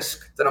managing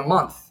risk than a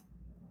month.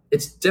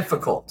 It's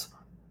difficult.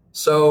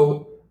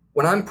 So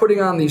when I'm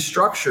putting on these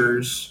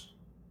structures,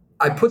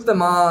 I put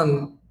them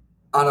on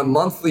a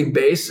monthly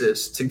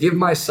basis to give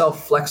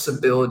myself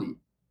flexibility.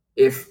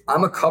 If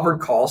I'm a covered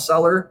call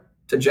seller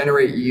to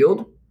generate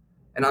yield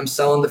and I'm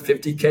selling the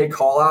 50K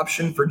call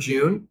option for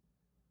June,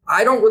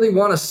 I don't really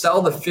want to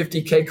sell the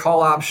 50K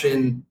call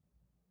option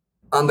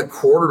on the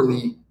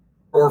quarterly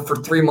or for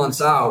 3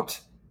 months out,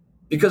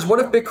 because what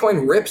if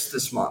Bitcoin rips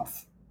this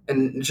month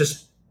and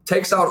just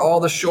takes out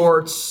all the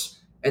shorts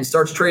and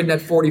starts trading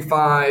at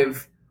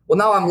 45? Well,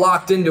 now I'm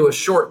locked into a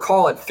short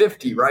call at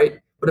 50, right?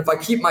 But if I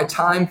keep my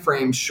time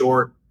frame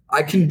short,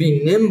 I can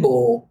be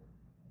nimble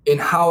in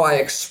how I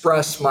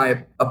express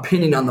my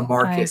opinion on the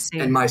market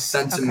and my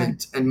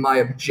sentiment and my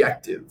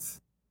objective.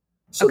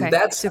 So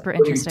that's super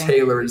what you interesting.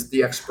 tailor is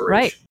the expiration.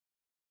 Right.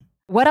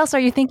 What else are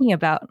you thinking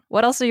about?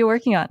 What else are you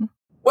working on?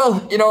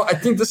 Well, I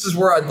think this is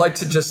where I'd like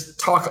to just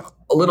talk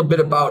a little bit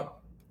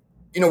about,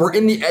 we're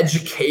in the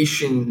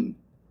education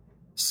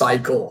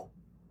cycle,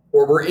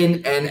 or we're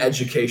in an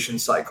education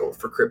cycle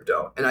for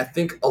crypto. And I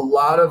think a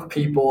lot of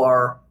people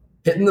are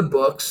hitting the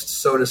books,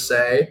 so to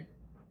say,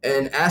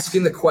 and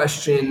asking the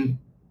question,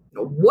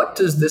 what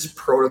does this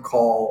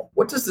protocol,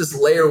 what does this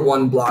layer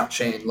 1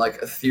 blockchain like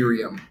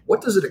Ethereum,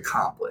 what does it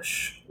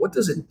accomplish? What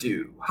does it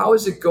do? How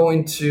is it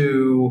going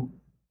to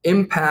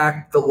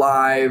impact the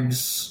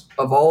lives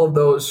of all of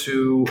those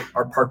who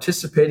are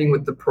participating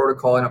with the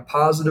protocol in a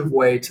positive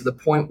way, to the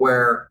point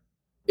where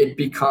it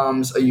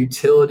becomes a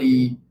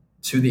utility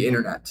to the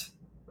internet,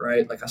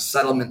 right? Like a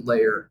settlement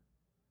layer.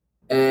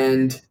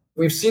 And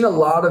we've seen a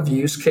lot of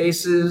use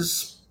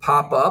cases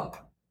pop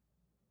up,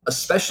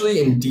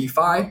 especially in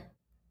DeFi,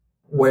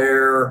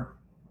 where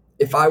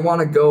if I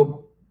want to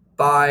go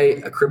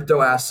buy a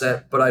crypto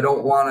asset, but I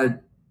don't want to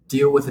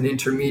deal with an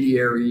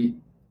intermediary,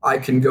 I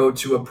can go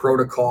to a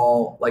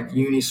protocol like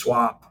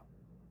Uniswap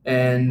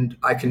and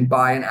I can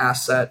buy an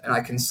asset and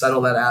I can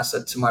settle that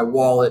asset to my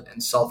wallet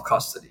and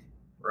self-custody,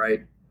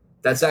 right?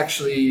 That's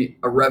actually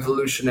a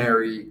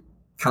revolutionary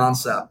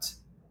concept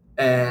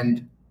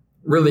and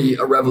really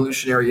a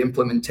revolutionary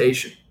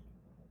implementation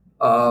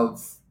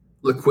of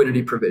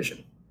liquidity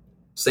provision.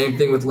 Same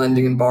thing with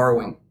lending and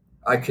borrowing.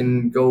 I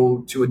can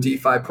go to a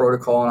DeFi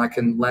protocol and I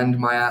can lend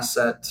my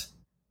asset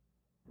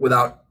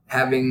without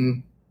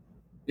having,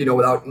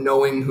 without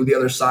knowing who the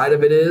other side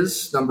of it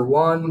is, number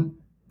one,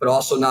 but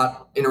also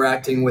not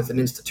interacting with an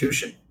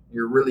institution.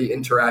 You're really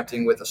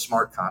interacting with a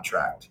smart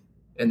contract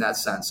in that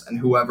sense, and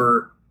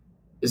whoever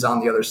is on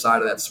the other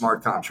side of that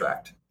smart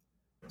contract.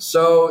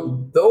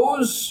 So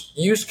those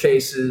use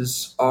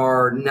cases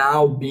are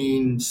now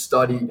being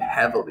studied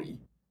heavily,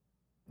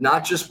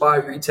 not just by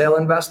retail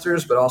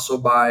investors, but also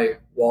by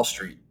Wall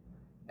Street.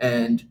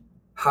 And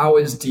how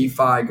is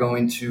DeFi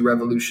going to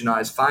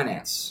revolutionize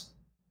finance?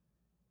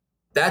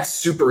 That's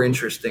super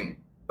interesting.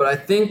 But I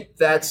think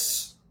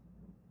that's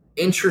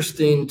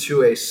interesting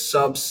to a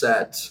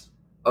subset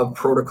of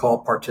protocol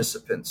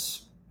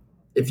participants.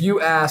 If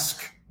you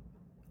ask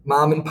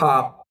mom and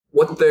pop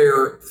what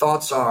their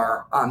thoughts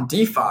are on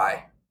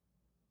DeFi,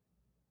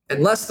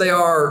 unless they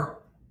are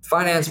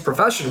finance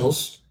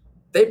professionals,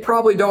 they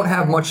probably don't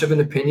have much of an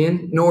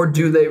opinion, nor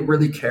do they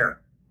really care,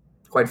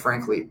 quite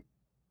frankly.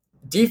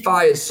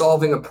 DeFi is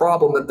solving a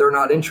problem that they're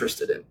not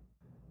interested in.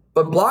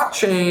 But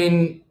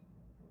blockchain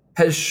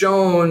has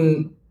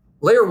shown,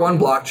 layer 1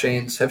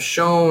 blockchains have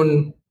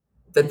shown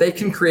that they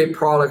can create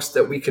products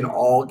that we can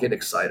all get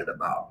excited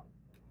about.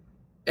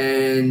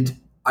 And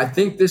I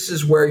think this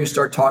is where you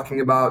start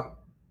talking about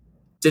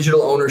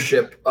digital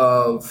ownership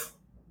of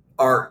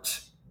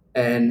art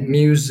and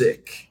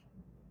music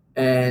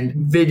and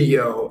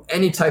video,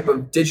 any type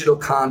of digital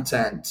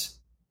content,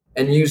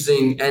 and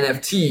using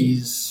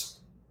NFTs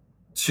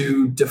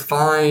to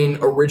define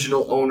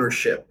original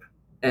ownership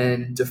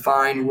and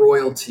define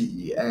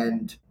royalty.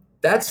 And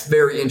that's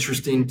very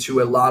interesting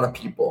to a lot of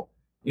people.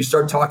 You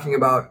start talking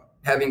about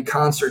having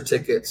concert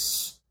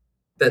tickets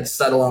that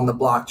settle on the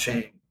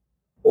blockchain,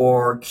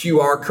 or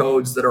QR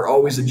codes that are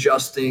always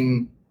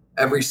adjusting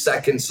every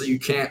second so you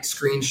can't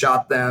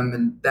screenshot them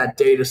and that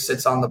data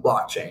sits on the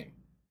blockchain.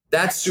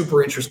 That's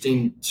super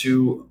interesting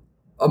to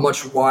a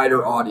much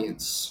wider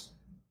audience.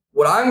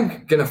 What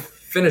I'm going to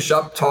finish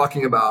up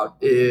talking about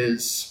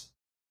is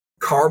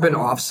carbon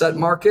offset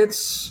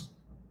markets,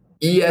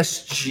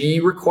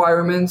 ESG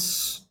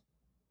requirements,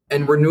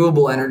 and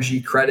renewable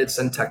energy credits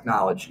and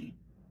technology.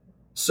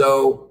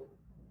 So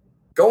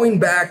going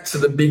back to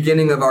the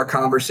beginning of our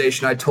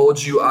conversation, I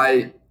told you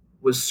I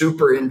was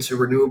super into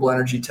renewable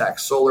energy tech,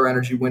 solar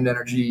energy, wind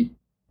energy,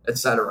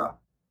 etc.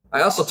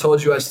 I also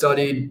told you I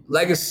studied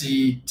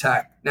legacy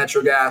tech,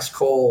 natural gas,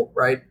 coal,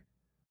 right?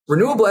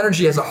 Renewable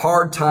energy has a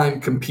hard time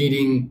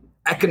competing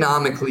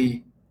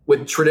economically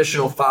with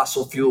traditional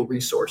fossil fuel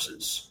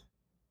resources.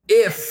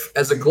 If,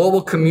 as a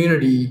global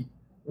community,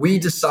 we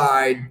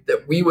decide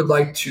that we would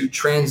like to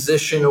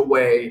transition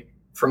away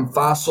from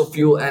fossil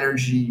fuel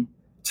energy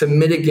to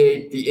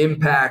mitigate the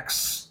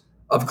impacts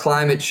of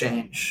climate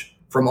change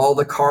from all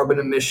the carbon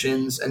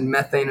emissions and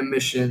methane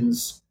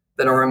emissions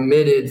that are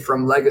emitted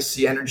from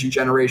legacy energy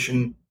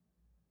generation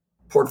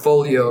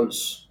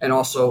portfolios and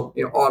also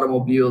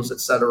automobiles, et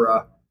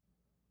cetera,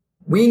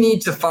 we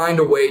need to find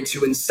a way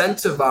to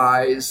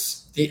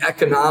incentivize the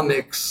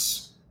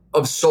economics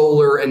of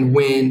solar and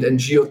wind and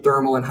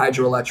geothermal and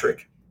hydroelectric.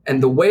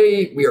 And the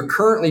way we are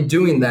currently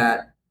doing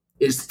that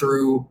is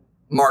through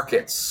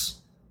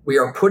markets. We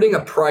are putting a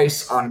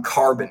price on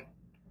carbon.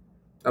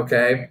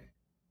 Okay.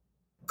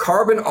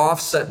 Carbon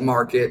offset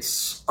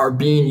markets are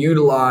being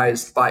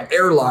utilized by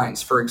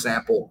airlines, for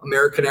example.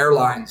 American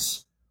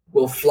Airlines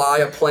will fly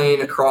a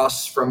plane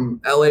across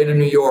from LA to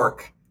New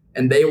York,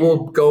 and they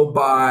will go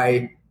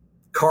buy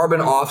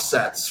carbon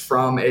offsets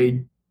from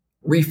a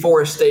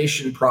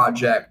reforestation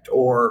project,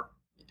 or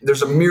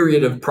there's a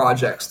myriad of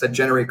projects that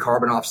generate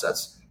carbon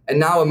offsets. And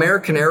now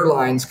American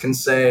Airlines can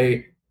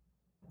say,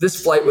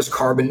 this flight was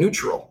carbon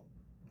neutral,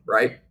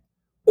 right?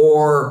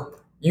 Or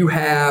you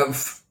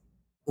have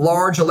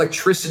large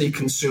electricity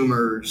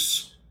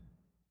consumers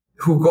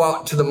who go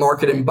out to the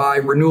market and buy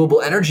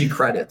renewable energy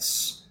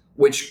credits,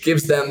 which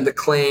gives them the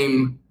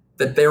claim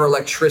that their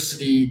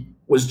electricity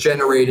was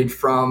generated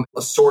from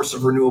a source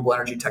of renewable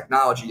energy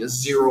technology, a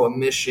zero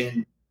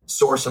emission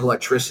source of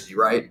electricity,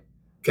 right?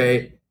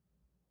 Okay.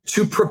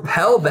 To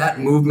propel that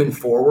movement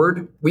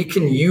forward, we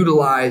can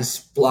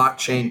utilize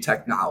blockchain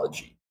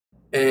technology.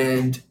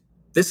 And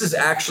this is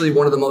actually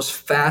one of the most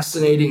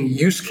fascinating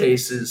use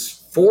cases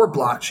for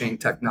blockchain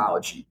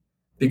technology,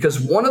 because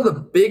one of the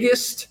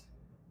biggest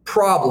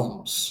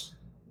problems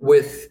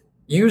with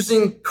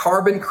using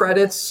carbon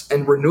credits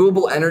and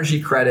renewable energy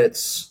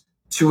credits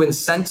to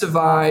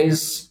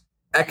incentivize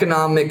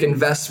economic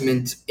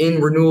investment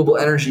in renewable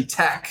energy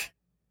tech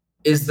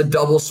is the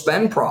double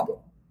spend problem.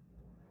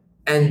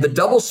 And the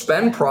double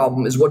spend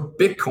problem is what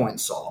Bitcoin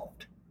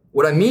solved.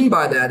 What I mean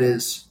by that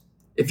is,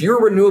 if you're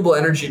a renewable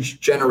energy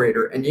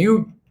generator and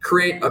you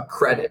create a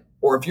credit,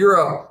 or if you're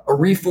a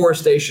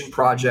reforestation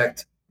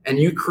project and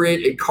you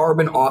create a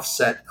carbon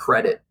offset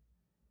credit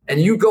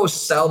and you go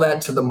sell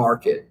that to the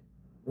market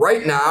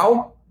right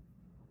now,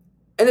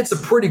 and it's a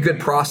pretty good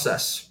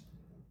process,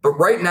 but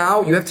right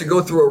now you have to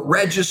go through a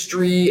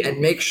registry and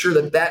make sure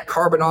that that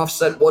carbon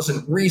offset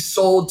wasn't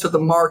resold to the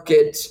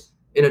market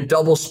in a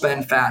double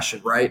spend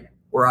fashion, right?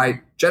 Where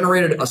I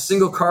generated a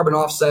single carbon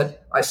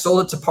offset, I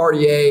sold it to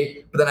party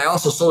A, but then I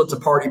also sold it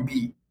to party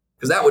B,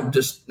 because that would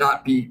just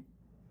not be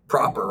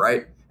proper,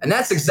 right? And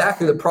that's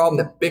exactly the problem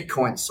that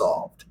Bitcoin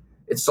solved.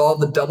 It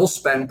solved the double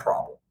spend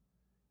problem,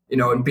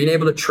 and being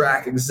able to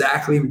track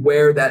exactly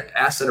where that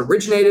asset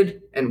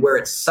originated and where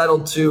it's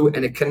settled to,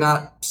 and it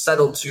cannot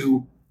settle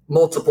to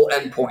multiple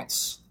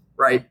endpoints,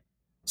 right?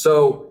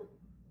 So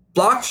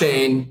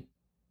blockchain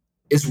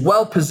is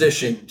well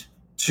positioned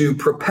to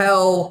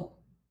propel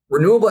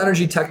renewable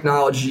energy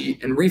technology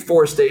and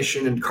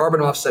reforestation and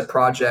carbon offset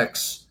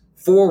projects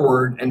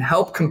forward and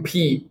help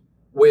compete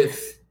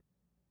with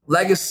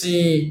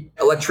legacy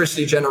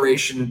electricity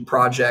generation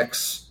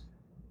projects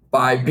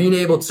by being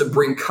able to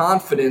bring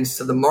confidence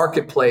to the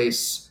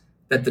marketplace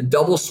that the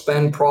double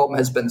spend problem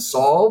has been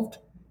solved,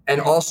 and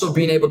also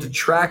being able to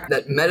track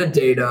that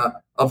metadata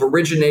of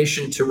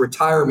origination to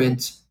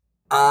retirement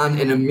on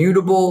an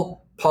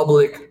immutable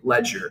public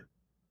ledger.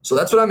 So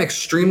that's what I'm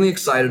extremely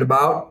excited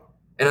about.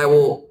 And I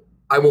will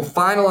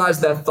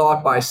finalize that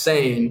thought by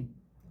saying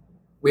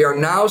we are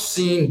now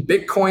seeing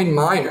Bitcoin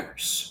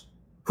miners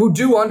who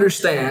do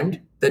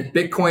understand that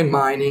Bitcoin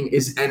mining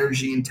is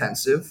energy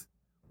intensive.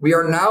 We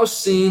are now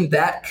seeing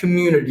that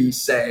community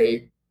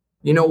say,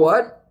 you know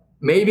what?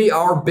 Maybe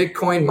our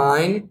Bitcoin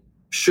mine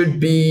should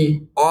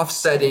be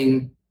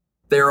offsetting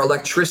their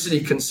electricity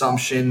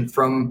consumption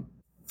from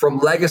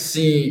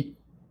legacy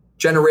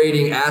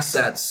generating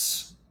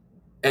assets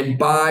and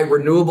buy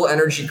renewable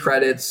energy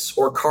credits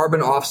or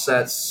carbon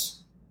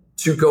offsets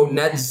to go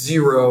net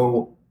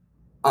zero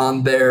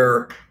on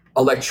their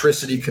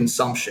electricity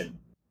consumption.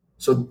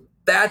 So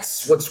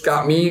that's what's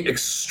got me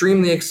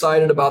extremely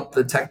excited about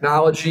the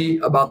technology,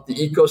 about the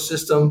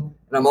ecosystem.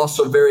 And I'm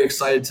also very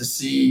excited to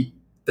see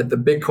that the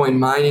Bitcoin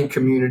mining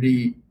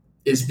community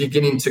is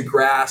beginning to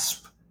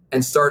grasp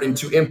and starting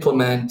to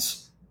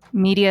implement.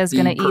 Media is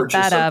going to eat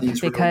that up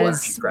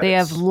because they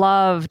have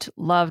loved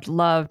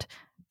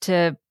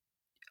to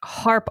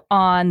harp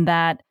on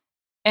that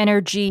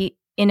energy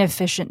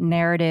inefficient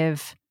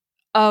narrative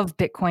of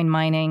Bitcoin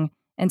mining.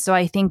 And so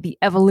I think the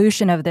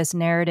evolution of this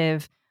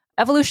narrative,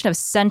 evolution of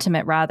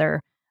sentiment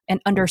rather,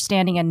 and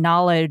understanding and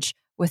knowledge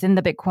within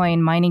the Bitcoin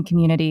mining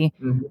community,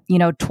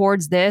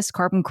 towards this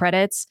carbon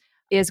credits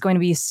is going to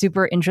be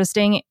super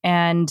interesting,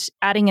 and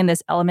adding in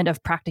this element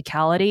of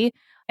practicality.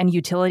 and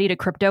utility to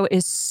crypto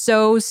is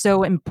so,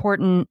 so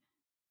important,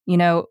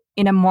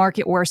 in a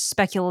market where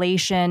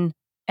speculation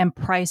and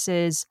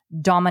prices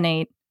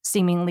dominate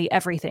seemingly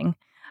everything.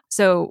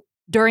 So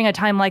during a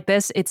time like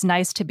this, it's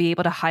nice to be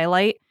able to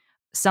highlight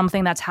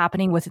something that's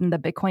happening within the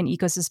Bitcoin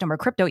ecosystem or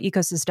crypto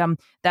ecosystem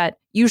that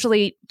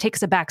usually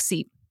takes a back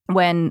seat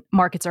when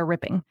markets are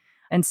ripping.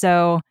 And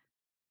so,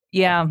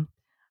 yeah,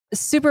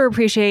 super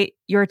appreciate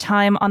your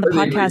time on the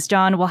podcast,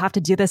 John. We'll have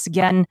to do this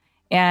again.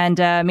 And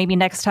maybe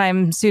next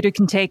time Suda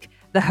can take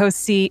the host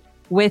seat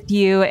with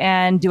you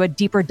and do a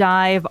deeper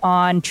dive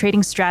on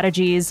trading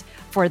strategies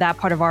for that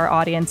part of our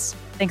audience.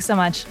 Thanks so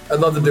much. I'd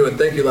love to do it.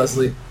 Thank you,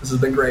 Leslie. This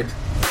has been great.